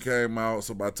she came out.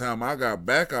 So by the time I got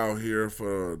back out here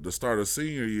for the start of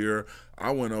senior year,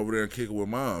 I went over there and kicked it with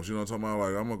moms. You know what I'm talking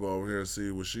about? Like, I'm going to go over here and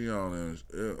see what she on. And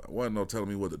it wasn't no telling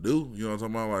me what to do. You know what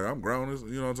I'm talking about? Like, I'm grown.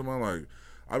 You know what I'm talking about? Like,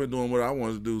 I've been doing what I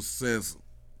wanted to do since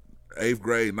 8th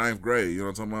grade, 9th grade, you know what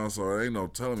I'm talking about? So there ain't no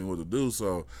telling me what to do.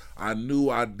 So I knew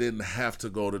I didn't have to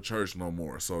go to church no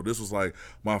more. So this was like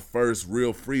my first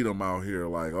real freedom out here.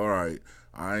 Like, all right,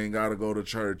 I ain't got to go to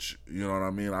church. You know what I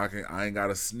mean? I ain't got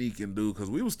to sneak and do, because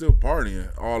we was still partying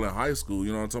all in high school.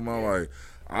 You know what I'm talking about? Like,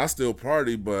 I still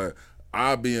party, but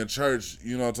I be in church,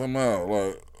 you know what I'm talking about?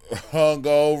 Like,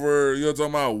 hungover, you know what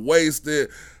I'm talking about? Wasted.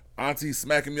 Auntie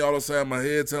smacking me all the side of my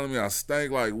head, telling me I stank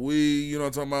like weed, you know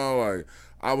what I'm talking about? Like,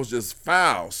 I was just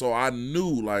foul. So I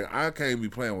knew, like, I can't be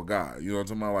playing with God. You know what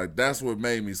I'm talking about? Like, that's what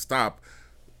made me stop.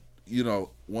 You know,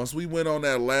 once we went on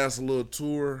that last little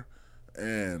tour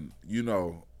and, you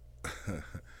know,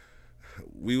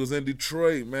 we was in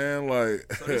Detroit, man.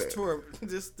 Like, so this tour,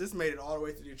 this made it all the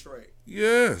way to Detroit.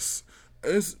 Yes.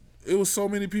 It was so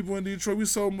many people in Detroit. We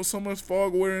saw so much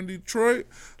fogware in Detroit.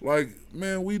 Like,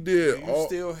 man, we did. Do you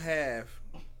still have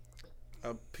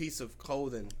a piece of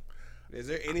clothing? Is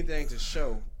there anything to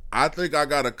show? I think I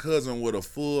got a cousin with a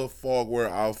full fogware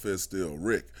outfit still,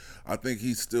 Rick. I think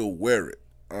he still wear it.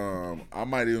 I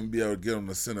might even be able to get him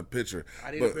to send a picture.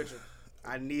 I need a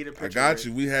picture. I got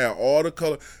you. We had all the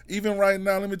color. Even right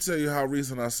now, let me tell you how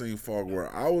recent I seen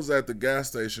fogware. I was at the gas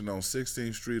station on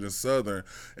 16th Street in Southern,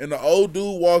 and the old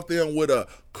dude walked in with a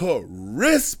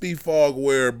crispy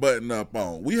fogware button up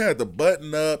on. We had the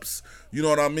button ups, you know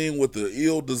what I mean, with the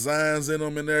ill designs in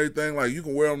them and everything. Like, you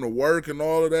can wear them to work and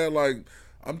all of that. Like,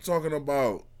 I'm talking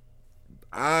about,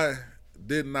 I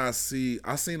seen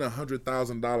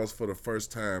 $100,000 for the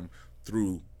first time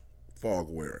through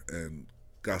fogware and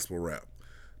gospel rap.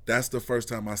 That's the first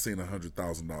time I seen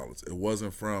 $100,000. It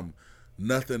wasn't from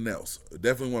nothing else. It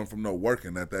definitely wasn't from no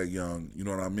working at that young, you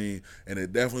know what I mean? And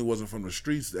it definitely wasn't from the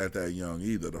streets at that young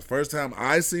either. The first time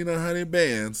I seen 100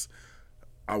 bands,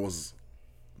 I was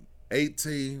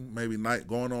 18, maybe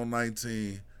going on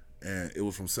 19, and it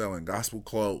was from selling gospel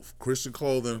clothes, Christian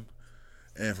clothing,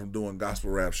 and from doing gospel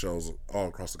rap shows all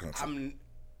across the country.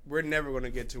 We're never going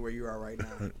to get to where you are right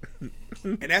now.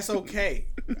 And that's okay.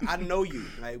 I know you.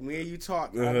 Like, me and you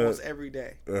talk almost every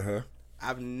day. Uh-huh.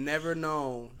 I've never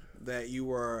known that you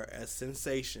were a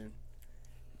sensation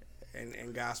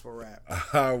in gospel rap.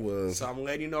 I was. So I'm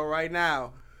letting you know right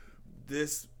now,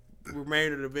 this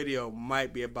remainder of the video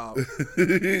might be about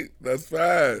That's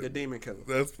fine. the demon killer.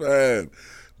 That's fine.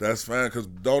 That's fine, because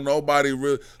don't nobody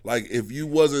really, like, if you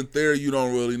wasn't there, you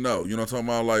don't really know. You know what I'm talking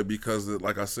about? Like, because,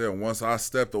 like I said, once I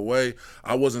stepped away,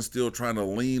 I wasn't still trying to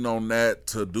lean on that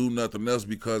to do nothing else,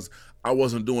 because I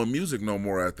wasn't doing music no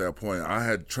more at that point. I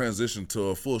had transitioned to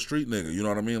a full street nigga. You know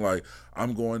what I mean? Like,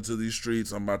 I'm going to these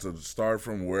streets. I'm about to start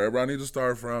from wherever I need to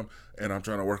start from, and I'm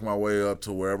trying to work my way up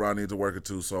to wherever I need to work it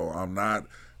to. So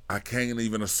I can't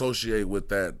even associate with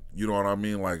that. You know what I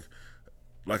mean?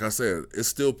 Like I said, it's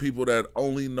still people that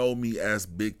only know me as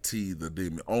Big T, the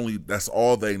Demon. Only, that's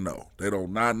all they know. They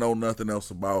don't not know nothing else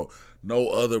about no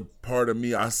other part of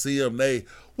me. I see them,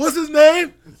 what's his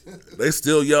name? They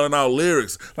still yelling out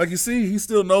lyrics. Like, you see, he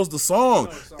still knows the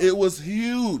song. It was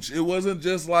huge. It wasn't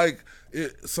just like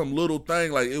some little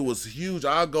thing. Like, it was huge.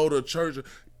 I go to church,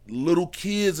 little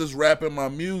kids is rapping my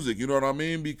music. You know what I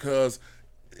mean? Because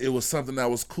it was something that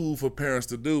was cool for parents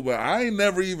to do, but I ain't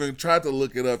never even tried to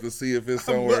look it up to see if it's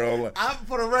somewhere online.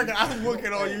 For the record, I'm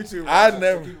looking on YouTube. I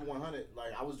never. Keep it 100.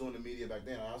 Like, I was doing the media back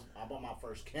then. I bought my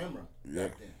first camera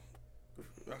back then.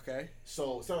 Okay.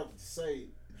 So to say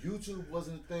YouTube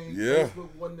wasn't a thing. Yeah.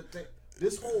 Facebook wasn't a thing.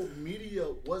 This whole media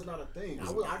was not a thing.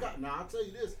 Now I'll tell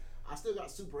you this. I still got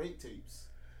Super 8 tapes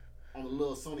on the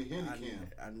little Sony Handycam.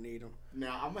 I need them.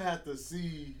 Now I'm gonna have to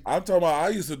see. I'm talking about, I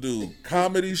used to do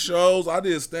comedy shows. I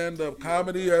did stand-up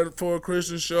comedy for a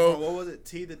Christian show. What was it?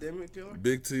 T the Demon Killer?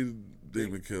 Big T the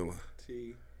Demon Killer.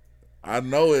 T. I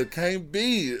know it can't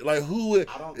be. Like, who would,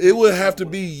 it would have to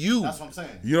be you. That's what I'm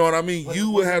saying. You know what I mean? But you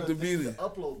would have to be the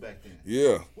upload back then.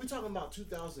 Yeah. We talking about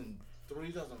 2003,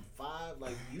 2005.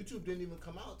 Like, YouTube didn't even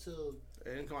come out till.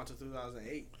 It didn't come out till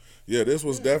 2008. Yeah, this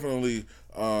was definitely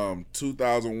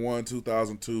 2001,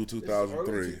 2002,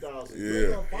 2003.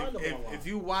 Yeah. If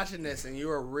you watching this and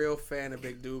you're a real fan of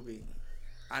Big Doobie,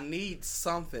 I need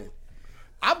something.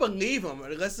 I believe him.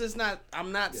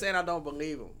 I'm not saying I don't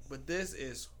believe him, but this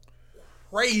is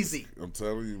crazy. I'm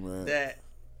telling you, man. That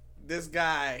this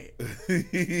guy,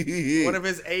 one of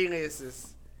his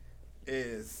aliases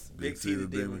is Big T the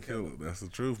Demon Killer. That's the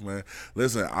truth, man.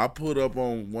 Listen, I put up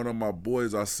on one of my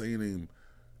boys, I seen him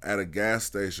at a gas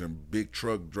station, big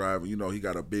truck driver. You know, he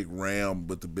got a big Ram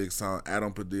with the big sound.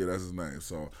 Adam Padilla, that's his name.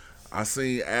 So I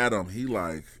seen Adam. He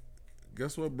like,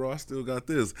 guess what, bro? I still got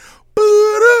this.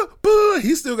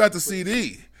 He still got the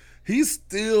CD. He's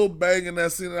still banging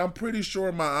that CD. I'm pretty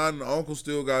sure my aunt and uncle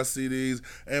still got CDs.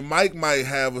 And Mike might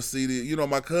have a CD. You know,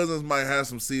 my cousins might have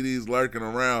some CDs lurking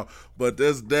around. But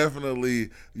there's definitely,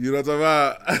 you know what I'm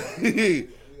talking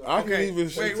about? I can even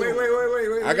show you.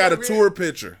 Wait. I got a tour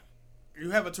picture. You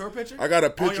have a tour picture? I got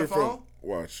a picture on your phone? from.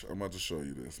 Watch, I'm about to show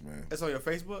you this, man. It's on your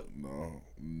Facebook?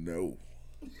 No.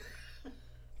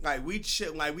 Like, we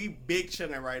big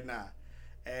chilling right now,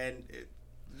 and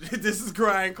this is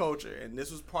grind culture, and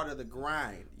this was part of the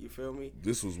grind. You feel me?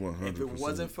 This was 100%. If it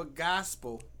wasn't for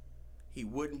gospel, he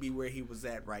wouldn't be where he was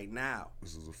at right now.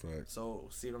 This is a fact. So,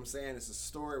 see what I'm saying? It's a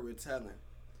story we're telling,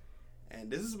 and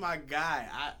this is my guy.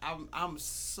 I'm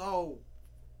so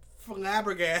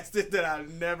flabbergasted that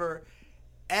I've never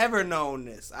ever known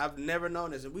this. I've never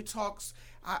known this. And we talk,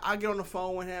 I get on the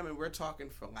phone with him and we're talking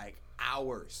for like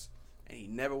hours. And he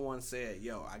never once said,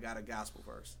 yo, I got a gospel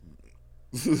verse.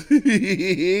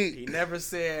 He never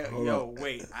said,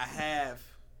 wait, I have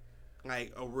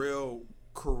like a real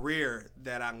career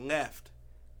that I left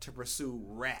to pursue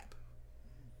rap.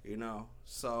 You know?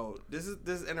 So this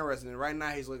is interesting. And right now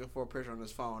he's looking for a picture on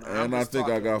his phone. And I think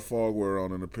I got fogware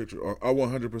on in the picture. I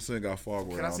 100% got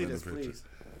fogware on. Can I see in this, the picture. please?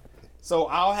 So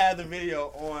I'll have the video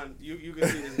on. You can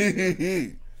see this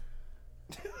video.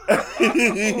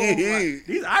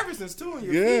 These Iversons too in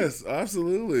your Yes, feet.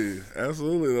 Absolutely.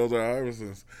 Those are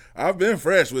Iversons. I've been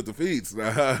fresh with the feets.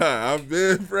 I've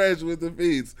been fresh with the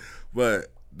feets. But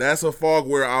that's a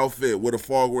fogwear outfit with a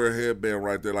fogwear headband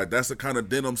right there. Like, that's the kind of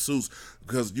denim suits,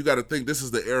 because you got to think this is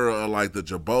the era of like the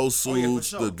Jabot suits,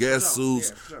 the Guess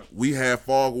suits. Yeah, sure. We have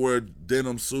fogwear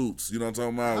denim suits. You know what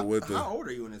I'm talking about? How old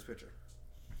are you in this picture?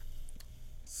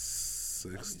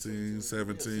 16,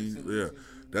 17. Yeah.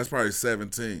 That's probably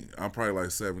 17. I'm probably like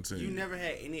 17. You never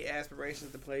had any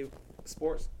aspirations to play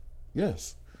sports?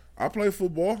 Yes. I play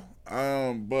football.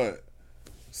 But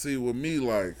see, with me,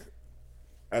 like,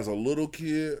 as a little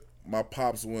kid, my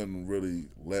pops wouldn't really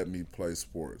let me play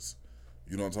sports.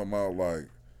 You know what I'm talking about? Like,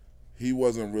 he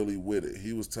wasn't really with it.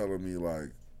 He was telling me, like,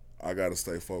 I got to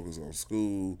stay focused on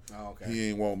school. Oh, okay. He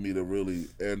ain't want me to really,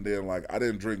 and then, like, I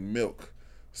didn't drink milk.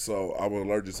 So I was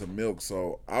allergic to milk.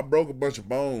 So I broke a bunch of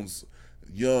bones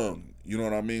young. You know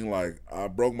what I mean? Like, I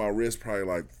broke my wrist probably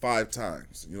like 5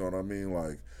 times. You know what I mean?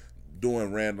 Like,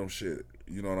 doing random shit.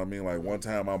 You know what I mean? Like one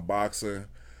time I'm boxing,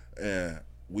 and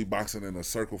we boxing in a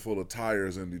circle full of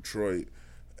tires in Detroit.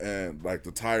 And like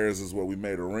the tires is what we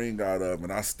made a ring out of,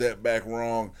 and I stepped back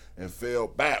wrong and fell,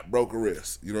 broke a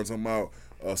wrist. You know what I'm talking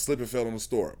about? Slip and fell in the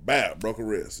store, broke a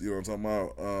wrist. You know what I'm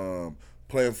talking about?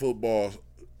 Playing football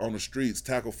on the streets,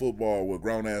 tackle football with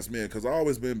grown ass men, because I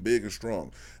always been big and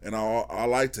strong, and I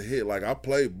like to hit. Like I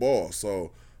played ball,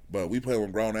 so but we play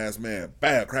with grown ass man,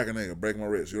 crack a nigga, break my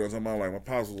wrist. You know what I'm talking about? Like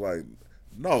my pops was like,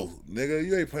 no, nigga,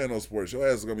 you ain't playing no sports. Your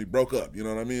ass is gonna be broke up. You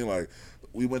know what I mean? Like.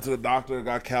 We went to the doctor,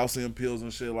 got calcium pills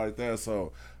and shit like that.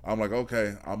 So I'm like,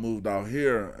 okay, I moved out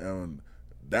here, and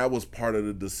that was part of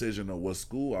the decision of what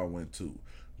school I went to,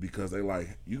 because they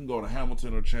like, you can go to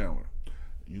Hamilton or Chandler.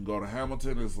 You can go to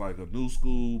Hamilton, it's like a new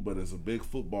school, but it's a big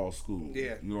football school.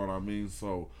 Yeah. You know what I mean?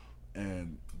 So,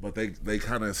 but they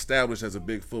kind of established as a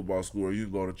big football school. Or you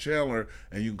can go to Chandler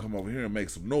and you can come over here and make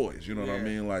some noise. You know what I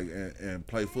mean? Like and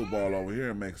play football over here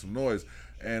and make some noise.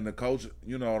 And the coach,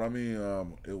 you know what I mean?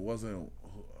 It wasn't.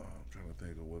 I'm trying to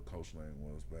think of what coach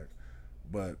name was back,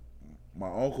 but my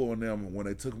uncle and them, when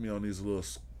they took me on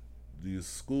these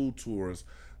school tours,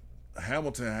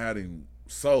 Hamilton had him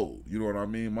sold. You know what I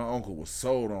mean? My uncle was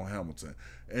sold on Hamilton,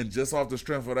 and just off the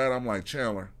strength of that, I'm like,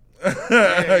 Chandler. You know what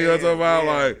I'm talking about?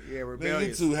 Like, man,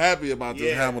 you too happy about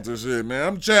this Hamilton shit, man.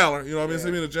 I'm Chandler. You know what I mean?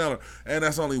 Send me to Chandler. And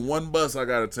that's only one bus I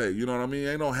got to take. You know what I mean?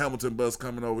 Ain't no Hamilton bus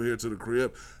coming over here to the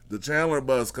crib. The Chandler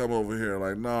bus come over here.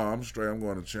 Like, nah, I'm straight. I'm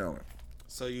going to Chandler.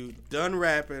 So you done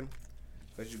rapping,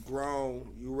 because you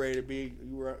grown. You ready to be,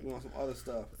 you want some other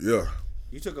stuff. Yeah.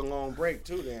 You took a long break,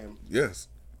 too, then. Yes.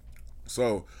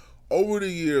 So, over the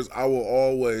years, I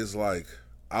was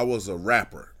a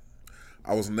rapper.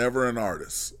 I was never an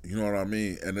artist. You know what I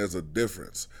mean? And there's a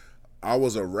difference. I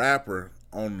was a rapper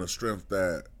on the strength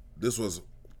that this was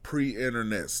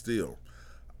pre-internet still.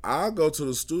 I'll go to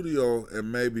the studio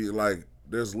and maybe like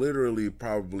there's literally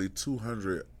probably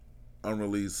 200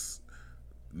 unreleased,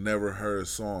 never heard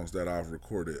songs that I've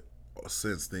recorded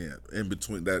since then. In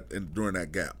between that and during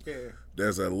that gap,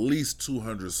 there's at least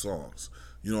 200 songs.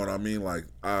 You know what I mean? Like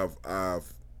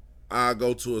I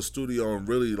go to a studio and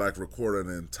really like record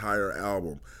an entire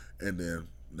album and then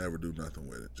never do nothing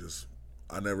with it.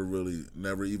 I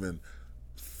never even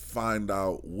find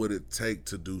out what it take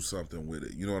to do something with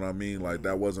it. You know what I mean? Like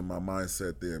that wasn't my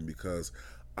mindset then, because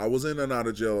I was in and out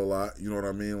of jail a lot. You know what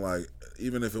I mean? Like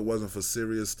even if it wasn't for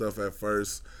serious stuff at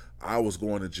first, I was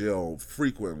going to jail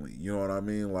frequently. You know what I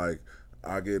mean? Like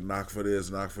I get knocked for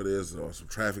this, or some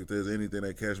traffic this, anything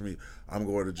they catch me, I'm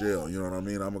going to jail. You know what I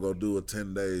mean? I'm going to go do a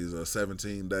 10 days or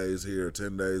 17 days here,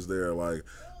 10 days there. Like,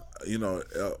 you know,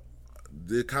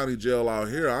 the county jail out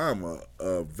here, I'm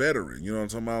a veteran. You know what I'm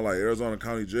talking about? Like Arizona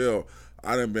County Jail,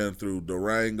 I done been through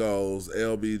Durangos,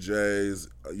 LBJs.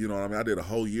 You know what I mean? I did a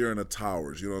whole year in the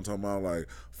towers. You know what I'm talking about? Like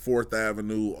 4th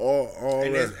Avenue, all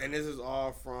and that. And this is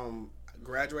all from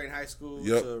graduating high school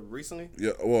to recently?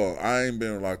 Yeah, well, I ain't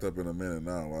been locked up in a minute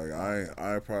now. Like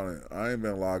I ain't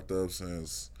been locked up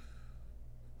since,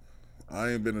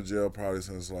 I ain't been in jail probably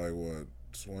since like what,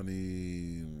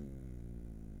 20,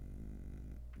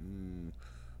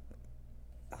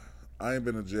 I ain't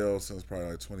been in jail since probably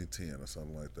like 2010 or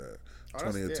something like that.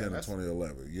 2010 or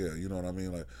 2011. Yeah, you know what I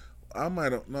mean? Like I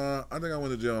might have, I think I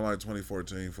went to jail in like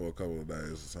 2014 for a couple of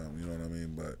days or something, you know what I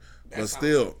mean? But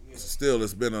still,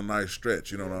 it's been a nice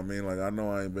stretch, you know what I mean? Like, I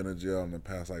know I ain't been in jail in the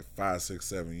past like 5, 6,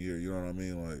 7 years, you know what I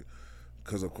mean? Like,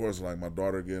 because of course, like my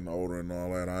daughter getting older and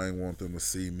all that, I ain't want them to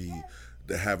see me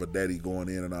to have a daddy going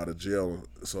in and out of jail.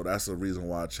 So that's the reason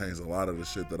why I changed a lot of the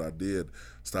shit that I did,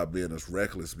 stop being as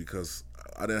reckless, because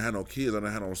I didn't have no kids, I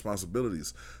didn't have no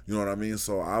responsibilities, you know what I mean?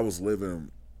 So I was living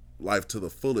life to the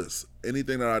fullest.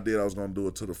 Anything that I did, I was going to do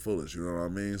it to the fullest, you know what I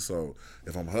mean? So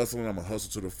if I'm hustling, I'm going to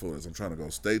hustle to the fullest. I'm trying to go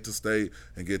state to state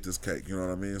and get this cake, you know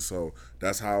what I mean? So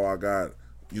that's how I got,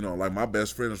 you know, like my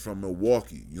best friend is from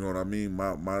Milwaukee, you know what I mean?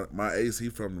 My ace, he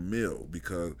from the mill,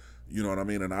 because, you know what I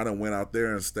mean? And I done went out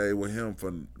there and stayed with him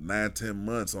for 9, 10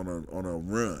 months on a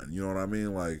run, you know what I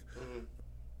mean? Like,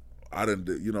 I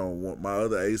didn't, you know, my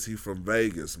other ace, he from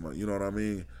Vegas, you know what I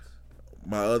mean?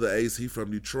 My other ace, he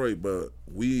from Detroit, but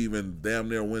we even damn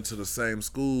near went to the same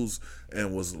schools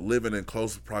and was living in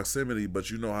close proximity.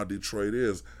 But you know how Detroit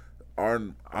is.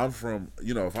 I'm from,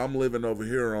 you know, if I'm living over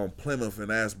here on Plymouth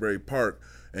and Asbury Park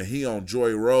and he on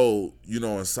Joy Road, you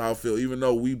know, in Southfield, even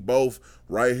though we both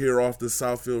right here off the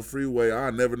Southfield Freeway,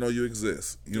 I never know you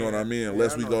exist. You know what I mean?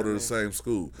 Unless we go to the same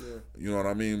school. Yeah. You know what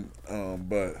I mean?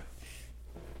 But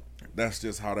that's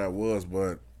just how that was.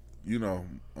 But, you know,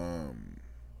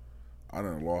 I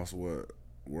done lost where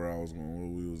I was going,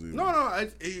 what we was even. No,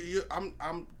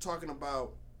 I'm talking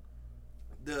about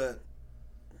the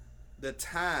the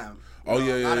time. A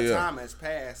lot of time has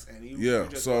passed, and you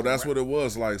just so that's what it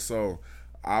was like. So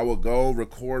I would go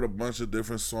record a bunch of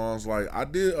different songs. Like I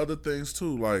did other things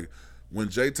too. Like when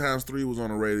J Times 3 was on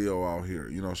the radio out here,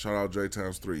 shout out J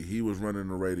Times 3. He was running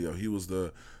the radio. He was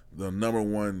the number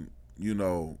one,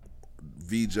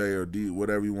 VJ or D,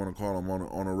 whatever you want to call him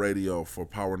on the radio for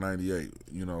Power 98.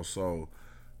 So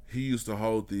he used to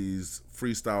hold these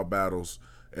freestyle battles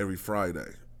every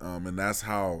Friday, and that's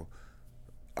how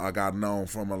I got known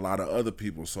from a lot of other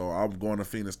people. So I'm going to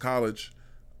Phoenix College.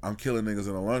 I'm killing niggas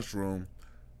in the lunchroom.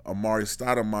 Amari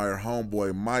Stoudemire,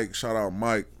 homeboy Mike, shout out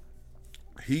Mike.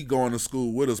 He going to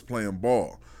school with us playing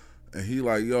ball. And he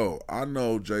like, yo, I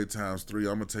know J Times 3.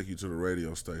 I'm going to take you to the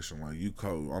radio station. Like, you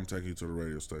code, I'm taking you to the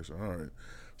radio station. All right.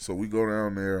 So we go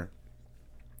down there.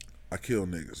 I kill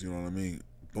niggas, you know what I mean?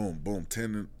 Boom, boom,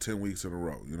 10 weeks in a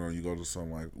row. You go to some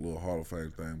like little Hall of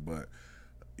Fame thing. But,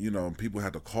 people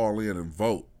had to call in and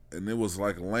vote. And it was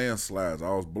like landslides. I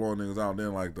was blowing niggas out.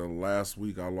 Then like the last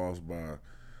week I lost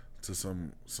to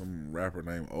some rapper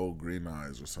named Old Green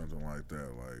Eyes or something like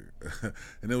that. Like,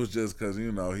 and it was just because he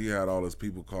had all his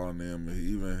people calling him.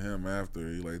 Even him after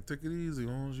he like, take it easy,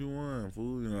 long as you won,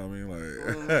 fool. You know what I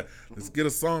mean? Like, let's get a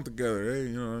song together. Hey,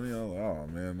 you know what I mean? I was like, oh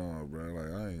man, no, bro.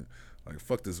 Like I ain't like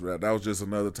fuck this rap. That was just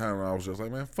another time when I was just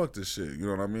like, man, fuck this shit. You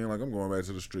know what I mean? Like I'm going back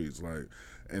to the streets. Like,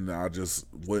 and I just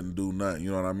wouldn't do nothing.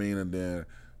 You know what I mean? And then.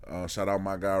 Shout out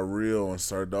my guy Real and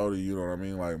Sir Doty, you know what I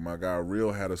mean? Like my guy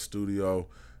Real had a studio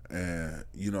and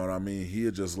you know what I mean? He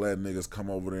had just let niggas come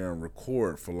over there and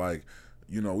record for like,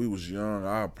 we was young.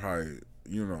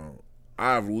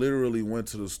 I've literally went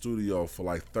to the studio for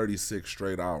like 36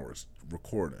 straight hours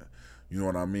recording. You know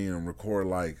what I mean? And record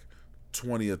like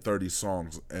 20 or 30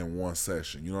 songs in one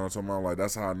session. You know what I'm talking about? Like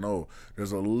that's how I know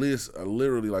there's a list of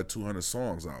literally like 200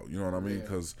 songs out. You know what I mean?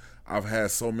 Because I've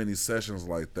had so many sessions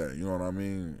like that. You know what I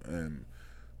mean?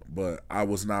 But I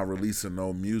was not releasing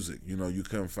no music. You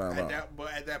couldn't find out.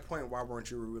 But at that point, why weren't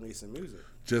you releasing music?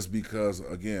 Just because,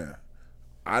 again,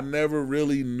 I never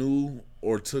really knew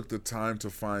or took the time to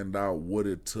find out what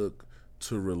it took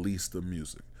to release the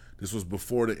music. This was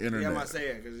before the internet. Yeah, I'm not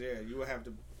saying because you would have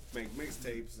to make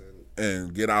mixtapes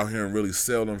and get out here and really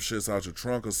sell them shits out your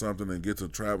trunk or something and get to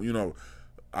travel.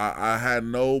 I had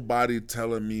nobody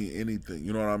telling me anything.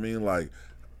 You know what I mean? Like,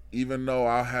 even though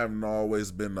I haven't always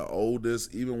been the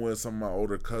oldest, even with some of my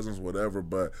older cousins, whatever,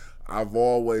 but I've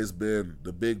always been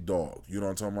the big dog. You know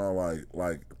what I'm talking about?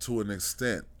 Like to an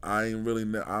extent. I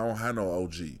don't have no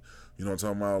OG. You know what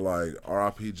I'm talking about? Like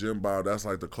R.I.P. Jimbo, that's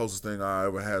like the closest thing I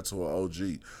ever had to an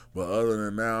OG. But other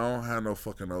than that, I don't have no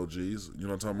fucking OGs. You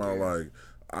know what I'm talking about? Like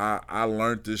I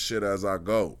learned this shit as I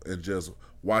go and just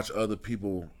watch other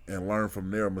people and learn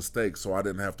from their mistakes so I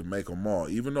didn't have to make them all.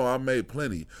 Even though I made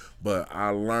plenty, but I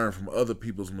learned from other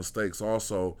people's mistakes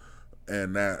also,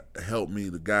 and that helped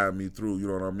me to guide me through, you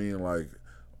know what I mean? Like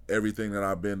everything that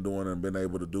I've been doing and been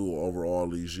able to do over all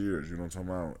these years, you know what I'm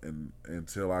talking about? And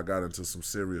until I got into some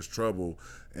serious trouble,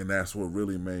 and that's what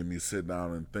really made me sit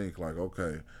down and think like,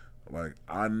 okay, like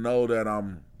I know that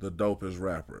I'm the dopest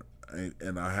rapper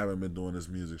and I haven't been doing this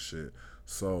music shit.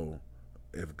 So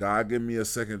if God give me a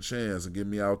second chance and get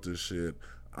me out this shit,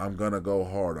 I'm gonna go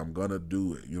hard. I'm gonna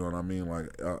do it. You know what I mean? Like,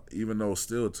 even though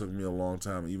still it took me a long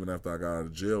time, even after I got out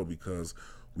of jail, because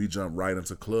we jumped right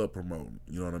into club promoting.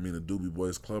 You know what I mean? The Doobie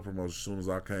Boys club promotion as soon as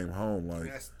I came home.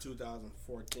 Like, that's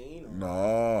 2014?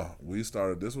 No, we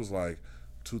started. This was like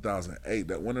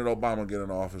 2008. When did Obama get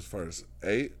in office first?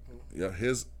 8? Yeah,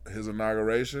 his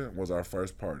inauguration was our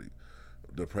first party.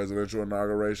 The presidential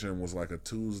inauguration was like a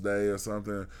Tuesday or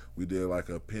something. We did like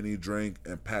a penny drink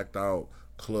and packed out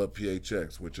Club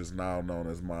PHX, which is now known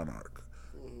as Monarch.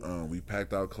 We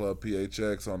packed out Club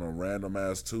PHX on a random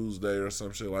ass Tuesday or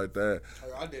some shit like that.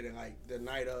 I did it like the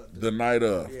night of. The night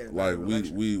of, yeah, like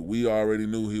we already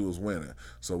knew he was winning,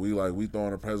 so we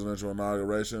throwing a presidential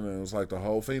inauguration, and it was like the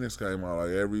whole Phoenix came out.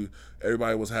 Like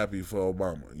everybody was happy for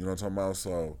Obama. You know what I'm talking about?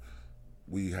 So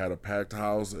we had a packed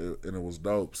house, and it was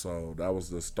dope. So that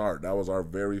was the start. That was our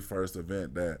very first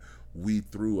event that we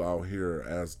threw out here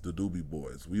as the Doobie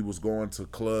Boys. We was going to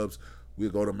clubs.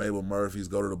 We'd go to Mabel Murphy's,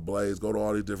 go to the Blaze, go to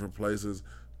all these different places,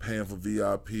 paying for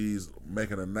VIPs,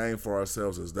 making a name for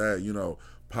ourselves as that, you know,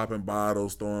 popping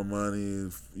bottles, throwing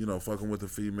money, you know, fucking with the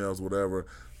females, whatever,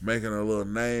 making a little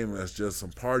name as just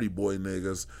some party boy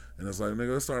niggas. And it's like,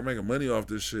 nigga, let's start making money off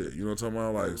this shit. You know what I'm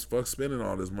talking about? Like, fuck spending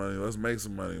all this money. Let's make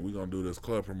some money. We gonna do this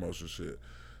club promotion shit.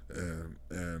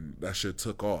 And that shit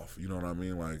took off. You know what I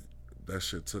mean? Like, that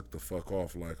shit took the fuck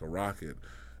off like a rocket.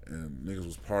 And niggas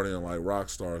was partying like rock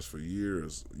stars for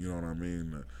years. You know what I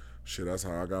mean? Shit, that's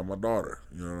how I got my daughter.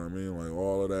 You know what I mean? Like,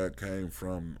 all of that came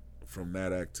from from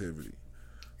that activity.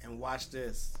 And watch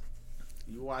this.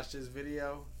 You watch this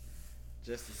video,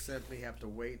 just to simply have to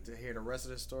wait to hear the rest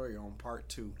of the story on part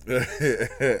 2.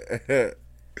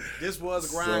 This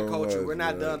was grind culture. We're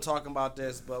not done talking about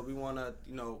this, but we want to,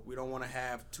 we don't want to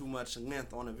have too much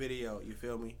length on the video. You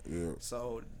feel me? Yeah.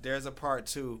 So there's a part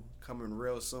 2 coming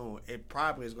real soon. It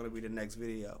probably is going to be the next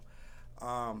video.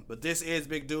 But this is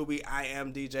Big Doobie. I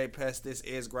am DJ Pest. This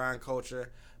is grind culture.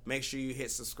 Make sure you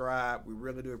hit subscribe. We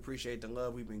really do appreciate the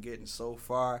love we've been getting so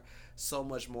far. So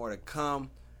much more to come.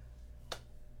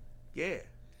 Yeah.